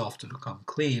herself to become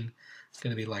clean is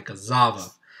going to be like a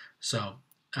zava. So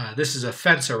this is a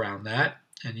fence around that,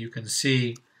 and you can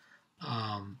see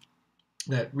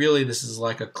that really this is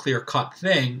like a clear-cut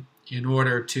thing in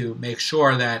order to make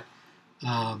sure that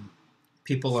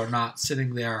people are not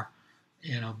sitting there,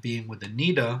 being with the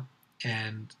nida,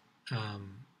 and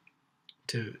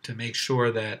to make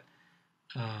sure that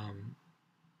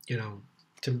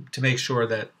to make sure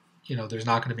that there's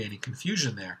not going to be any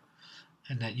confusion there,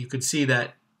 and that you could see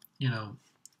that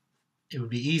it would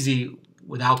be easy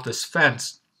without this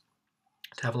fence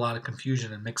to have a lot of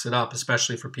confusion and mix it up,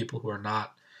 especially for people who are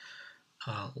not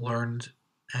learned.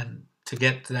 And to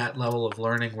get to that level of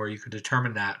learning where you could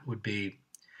determine that would be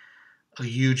a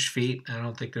huge feat. I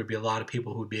don't think there'd be a lot of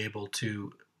people who would be able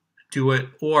to do it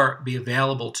or be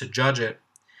available to judge it.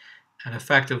 And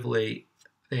effectively,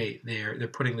 they're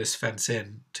putting this fence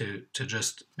in to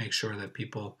just make sure that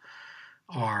people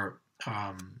are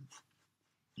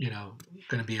going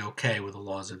to be okay with the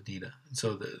laws of nida. And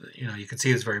so you can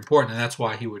see it's very important, and that's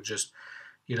why he would just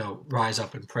rise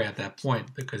up and pray at that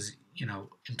point, because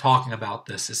in talking about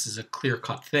this is a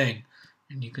clear-cut thing,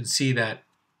 and you can see that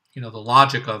the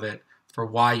logic of it for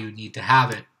why you need to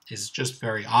have it is just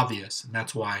very obvious, and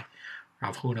that's why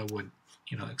Rav Huna would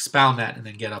expound that and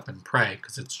then get up and pray,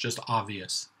 because it's just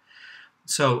obvious.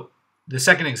 So the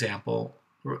second example,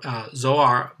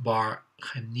 Zohar bar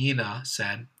Hanina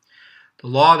said, the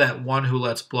law that one who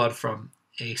lets blood from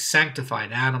a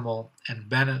sanctified animal and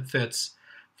benefits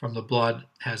from the blood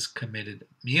has committed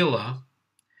milah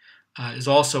is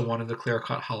also one of the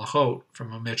clear-cut halachot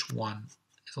from which one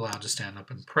is allowed to stand up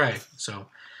and pray. So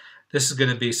this is going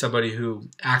to be somebody who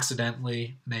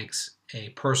accidentally makes a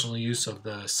personal use of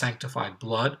the sanctified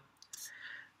blood.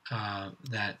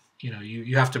 That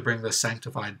you have to bring the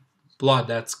sanctified blood.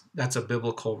 That's a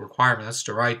biblical requirement. That's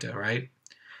Doraita, right?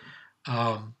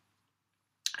 And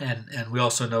we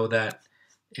also know that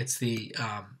it's the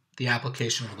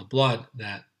application of the blood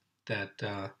that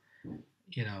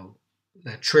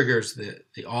triggers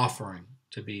the offering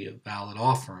to be a valid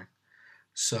offering.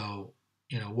 So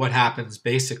what happens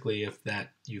basically if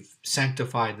that you've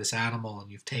sanctified this animal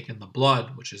and you've taken the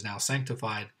blood, which is now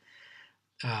sanctified,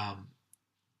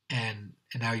 and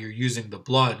now you're using the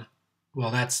blood.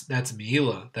 Well, that's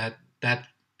milah. That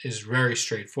is very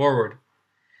straightforward.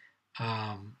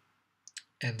 And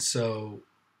so,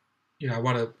 I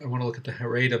want to look at the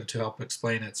Haredim to help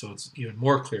explain it, so it's even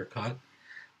more clear cut.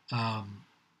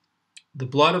 The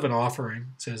blood of an offering,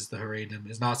 says the Haredim,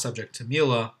 is not subject to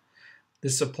milah.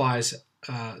 This applies.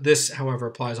 This, however,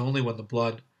 applies only when the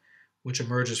blood, which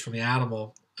emerges from the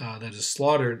animal that is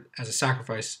slaughtered as a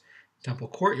sacrifice in temple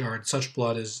courtyard, such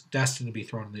blood is destined to be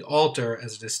thrown on the altar,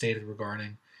 as it is stated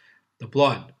regarding the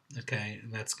blood. Okay,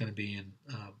 and that's going to be in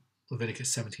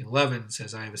Leviticus 17:11. It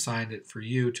says, "I have assigned it for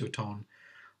you to atone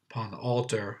upon the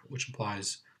altar," which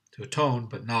implies to atone,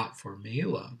 but not for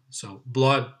milah. So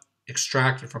blood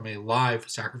extracted from a live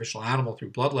sacrificial animal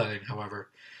through bloodletting, however,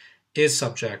 is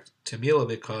subject to milah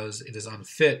because it is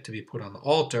unfit to be put on the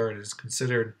altar and is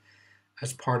considered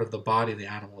as part of the body of the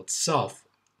animal itself.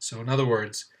 So in other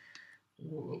words,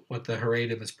 what the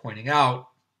Haredim is pointing out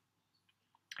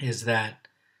is that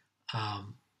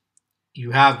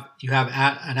you have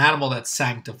an animal that's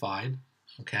sanctified,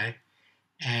 okay,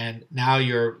 and now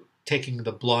you're taking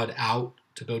the blood out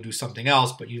to go do something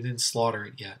else, but you didn't slaughter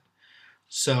it yet.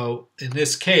 So in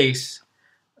this case,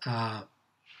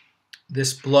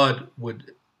 this blood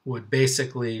would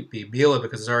basically be milah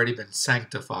because it's already been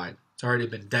sanctified. It's already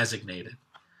been designated.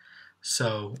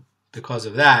 So because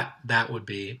of that, that would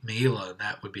be milah.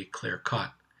 That would be clear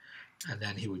cut. And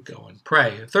then he would go and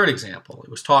pray. A third example, it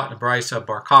was taught in Brisa.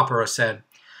 Bar Kapara said,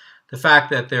 the fact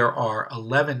that there are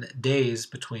 11 days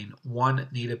between one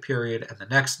Nida period and the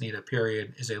next Nida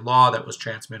period is a law that was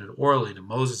transmitted orally to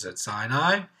Moses at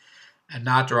Sinai and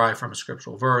not derived from a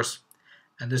scriptural verse.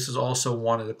 And this is also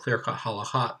one of the clear-cut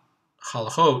halachot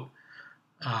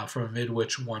from amid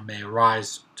which one may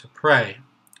arise to pray.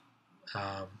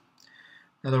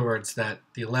 In other words, that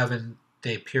the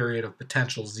 11-day period of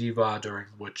potential ziva during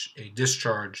which a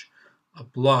discharge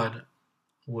of blood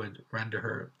would render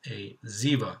her a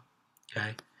ziva.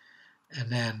 Okay,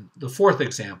 and then the fourth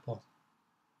example,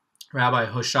 Rabbi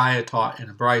Hoshaya taught in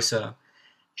a brisa,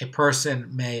 a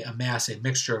person may amass a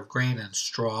mixture of grain and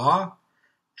straw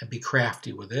and be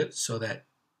crafty with it so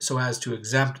as to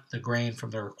exempt the grain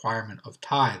from the requirement of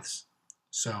tithes.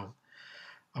 So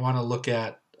I want to look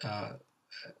at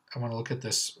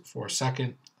this for a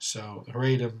second. So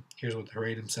here's what the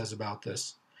Haredim says about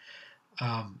this.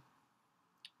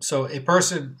 So a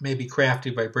person may be crafty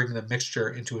by bringing the mixture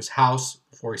into his house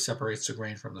before he separates the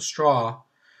grain from the straw,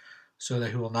 so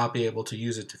that he will not be able to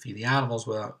use it to feed the animals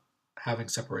without having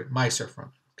separate miser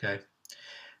from it. Okay.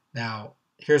 Now,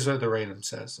 here's what the Haredim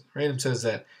says. The Haredim says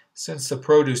that since the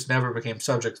produce never became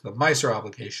subject to the miser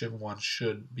obligation, one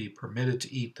should be permitted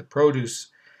to eat the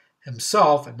produce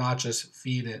himself and not just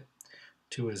feed it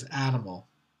to his animal.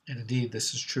 And indeed,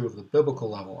 this is true of the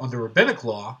biblical level. Under rabbinic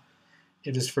law,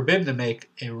 it is forbidden to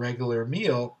make a regular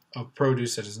meal of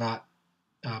produce that has not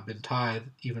been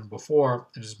tithed even before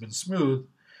it has been smoothed.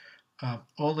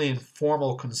 Only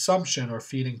informal consumption or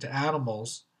feeding to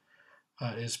animals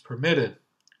is permitted.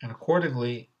 And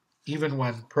accordingly, even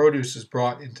when produce is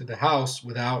brought into the house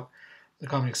without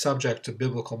becoming subject to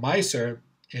biblical miser,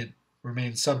 it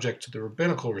remains subject to the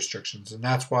rabbinical restrictions. And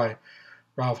that's why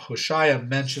Rav Hoshaya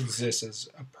mentions this as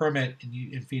a permit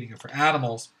in feeding it for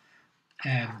animals,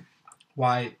 and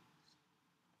why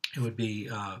it would be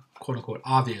quote-unquote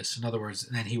obvious. In other words,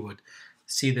 then he would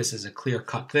see this as a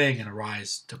clear-cut thing and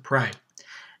arise to pray.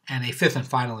 And a fifth and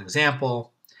final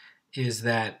example is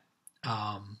that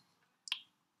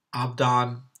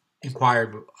Abdan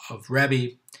inquired of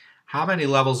Rebbe how many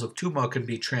levels of Tumah can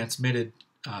be transmitted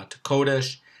to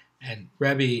Kodesh, And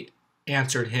Rebbe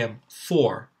answered him,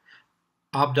 4.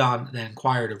 Abdan then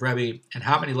inquired of Rebbe, and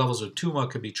how many levels of Tuma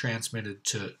could be transmitted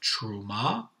to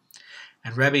Truma?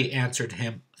 And Rebbe answered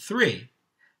him, 3.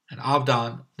 And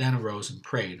Abdan then arose and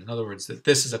prayed. In other words, that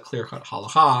this is a clear-cut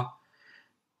halacha,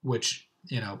 which,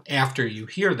 after you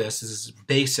hear this is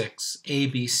basics,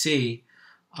 ABC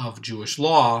of Jewish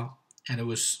law, and it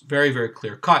was very, very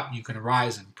clear-cut. You can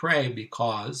arise and pray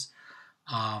because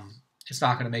it's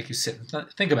not going to make you sit and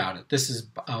think about it. This is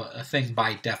a thing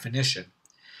by definition.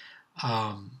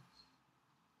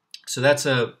 So that's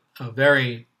a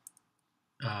very,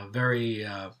 very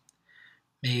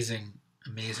amazing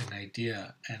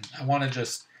idea. And I want to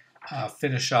just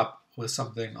finish up with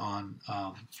something on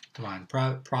divine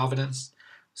providence.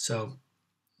 So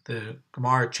the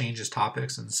Gemara changes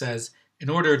topics and says, in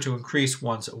order to increase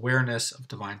one's awareness of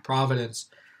divine providence,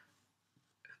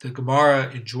 the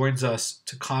Gemara enjoins us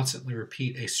to constantly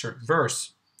repeat a certain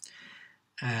verse.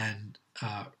 And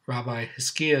Rabbi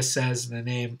Hiskiah says in the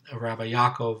name of Rabbi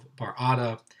Yaakov Bar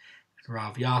Ada, and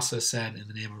Rav Yasa said in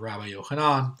the name of Rabbi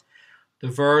Yochanan, the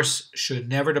verse should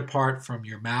never depart from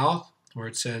your mouth, where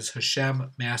it says, Hashem,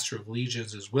 Master of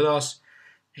Legions, is with us.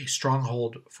 A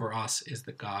stronghold for us is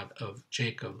the God of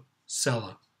Jacob,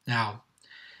 Selah. Now,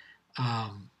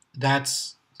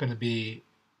 that's going to be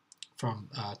from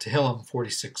Tehillim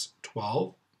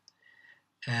 46:12.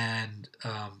 And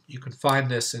you can find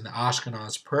this in the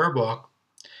Ashkenaz prayer book,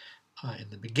 in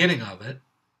the beginning of it.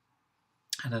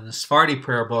 And in the Sephardi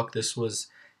prayer book, this was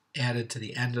added to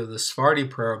the end of the Sephardi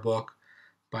prayer book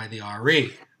by the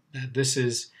Ari. And this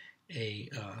is a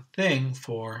thing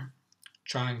for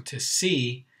trying to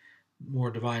see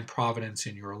more divine providence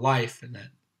in your life, and that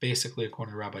basically,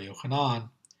 according to Rabbi Yochanan,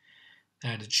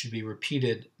 that it should be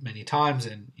repeated many times,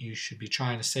 and you should be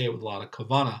trying to say it with a lot of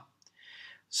kavanah.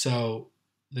 So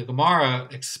the Gemara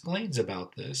explains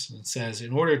about this and says,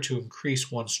 in order to increase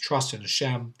one's trust in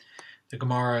Hashem, the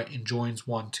Gemara enjoins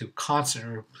one to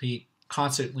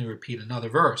constantly repeat another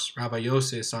verse. Rabbi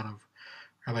Yosef, son of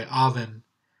Rabbi Avin,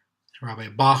 Rabbi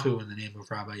Bahu, in the name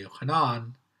of Rabbi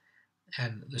Yochanan,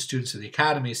 and the students of the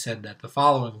academy said that the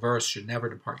following verse should never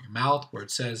depart your mouth, where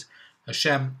it says,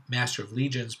 Hashem, Master of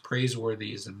Legions,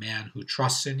 praiseworthy is the man who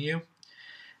trusts in you.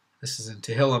 This is in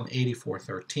Tehillim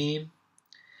 84:13.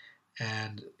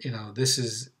 And, this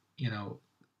is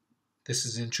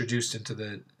introduced into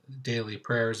the daily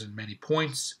prayers in many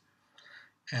points.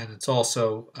 And it's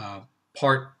also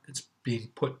it's being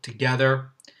put together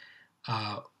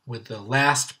with the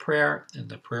last prayer in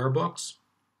the prayer books.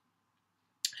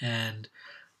 And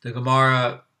the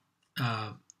Gemara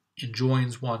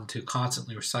enjoins one to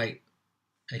constantly recite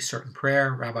a certain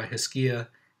prayer. Rabbi Hiskiah,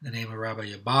 in the name of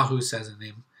Rabbi Yabahu, says in the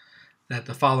name that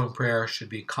the following prayer should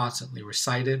be constantly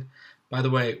recited. By the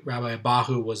way, Rabbi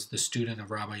Abahu was the student of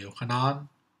Rabbi Yochanan,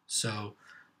 so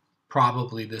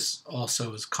probably this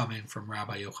also is coming from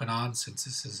Rabbi Yochanan, since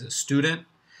this is a student.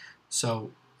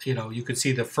 So, you could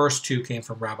see the first two came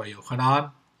from Rabbi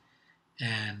Yochanan,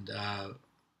 and,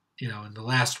 in the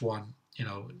last one,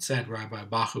 it said Rabbi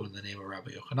Abahu in the name of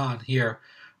Rabbi Yochanan. Here,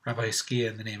 Rabbi Hiskiah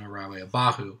in the name of Rabbi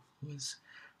Abahu, who was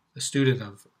the student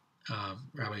of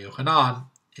Rabbi Yochanan,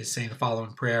 is saying the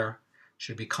following prayer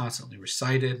should be constantly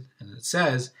recited. And it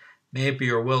says, may it be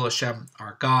your will, Hashem,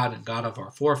 our God and God of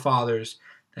our forefathers,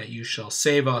 that you shall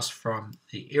save us from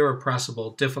the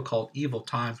irrepressible, difficult, evil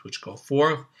times which go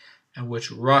forth and which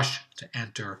rush to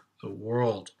enter the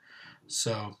world.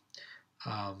 So,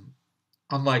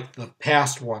 unlike the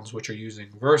past ones which are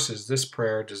using verses, this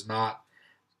prayer does not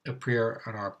appear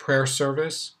in our prayer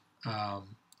service,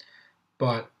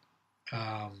 but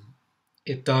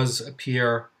it does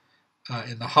appear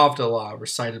in the Havdalah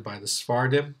recited by the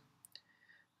Sephardim,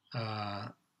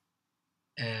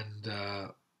 and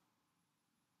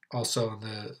also in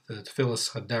the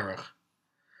Tefillas Haderech.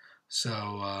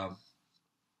 So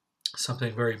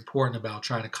something very important about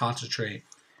trying to concentrate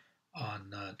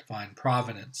on divine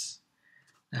providence.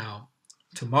 Now,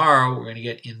 tomorrow we're going to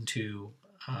get into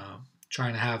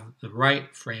trying to have the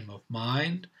right frame of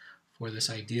mind for this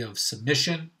idea of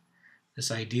submission,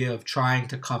 this idea of trying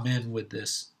to come in with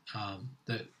this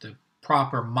the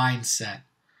proper mindset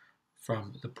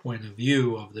from the point of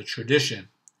view of the tradition.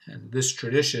 And this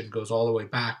tradition goes all the way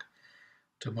back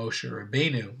to Moshe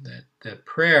Rabbeinu, that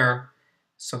prayer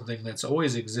is something that's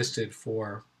always existed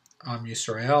for Am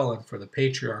Yisrael and for the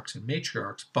patriarchs and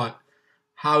matriarchs, but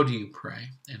how do you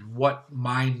pray? And what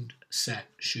mindset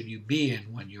should you be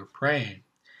in when you're praying?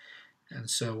 And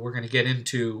so we're going to get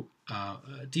into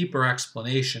a deeper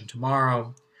explanation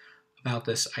tomorrow about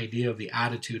this idea of the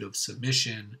attitude of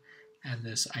submission and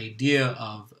this idea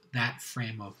of that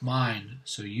frame of mind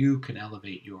so you can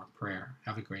elevate your prayer.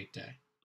 Have a great day.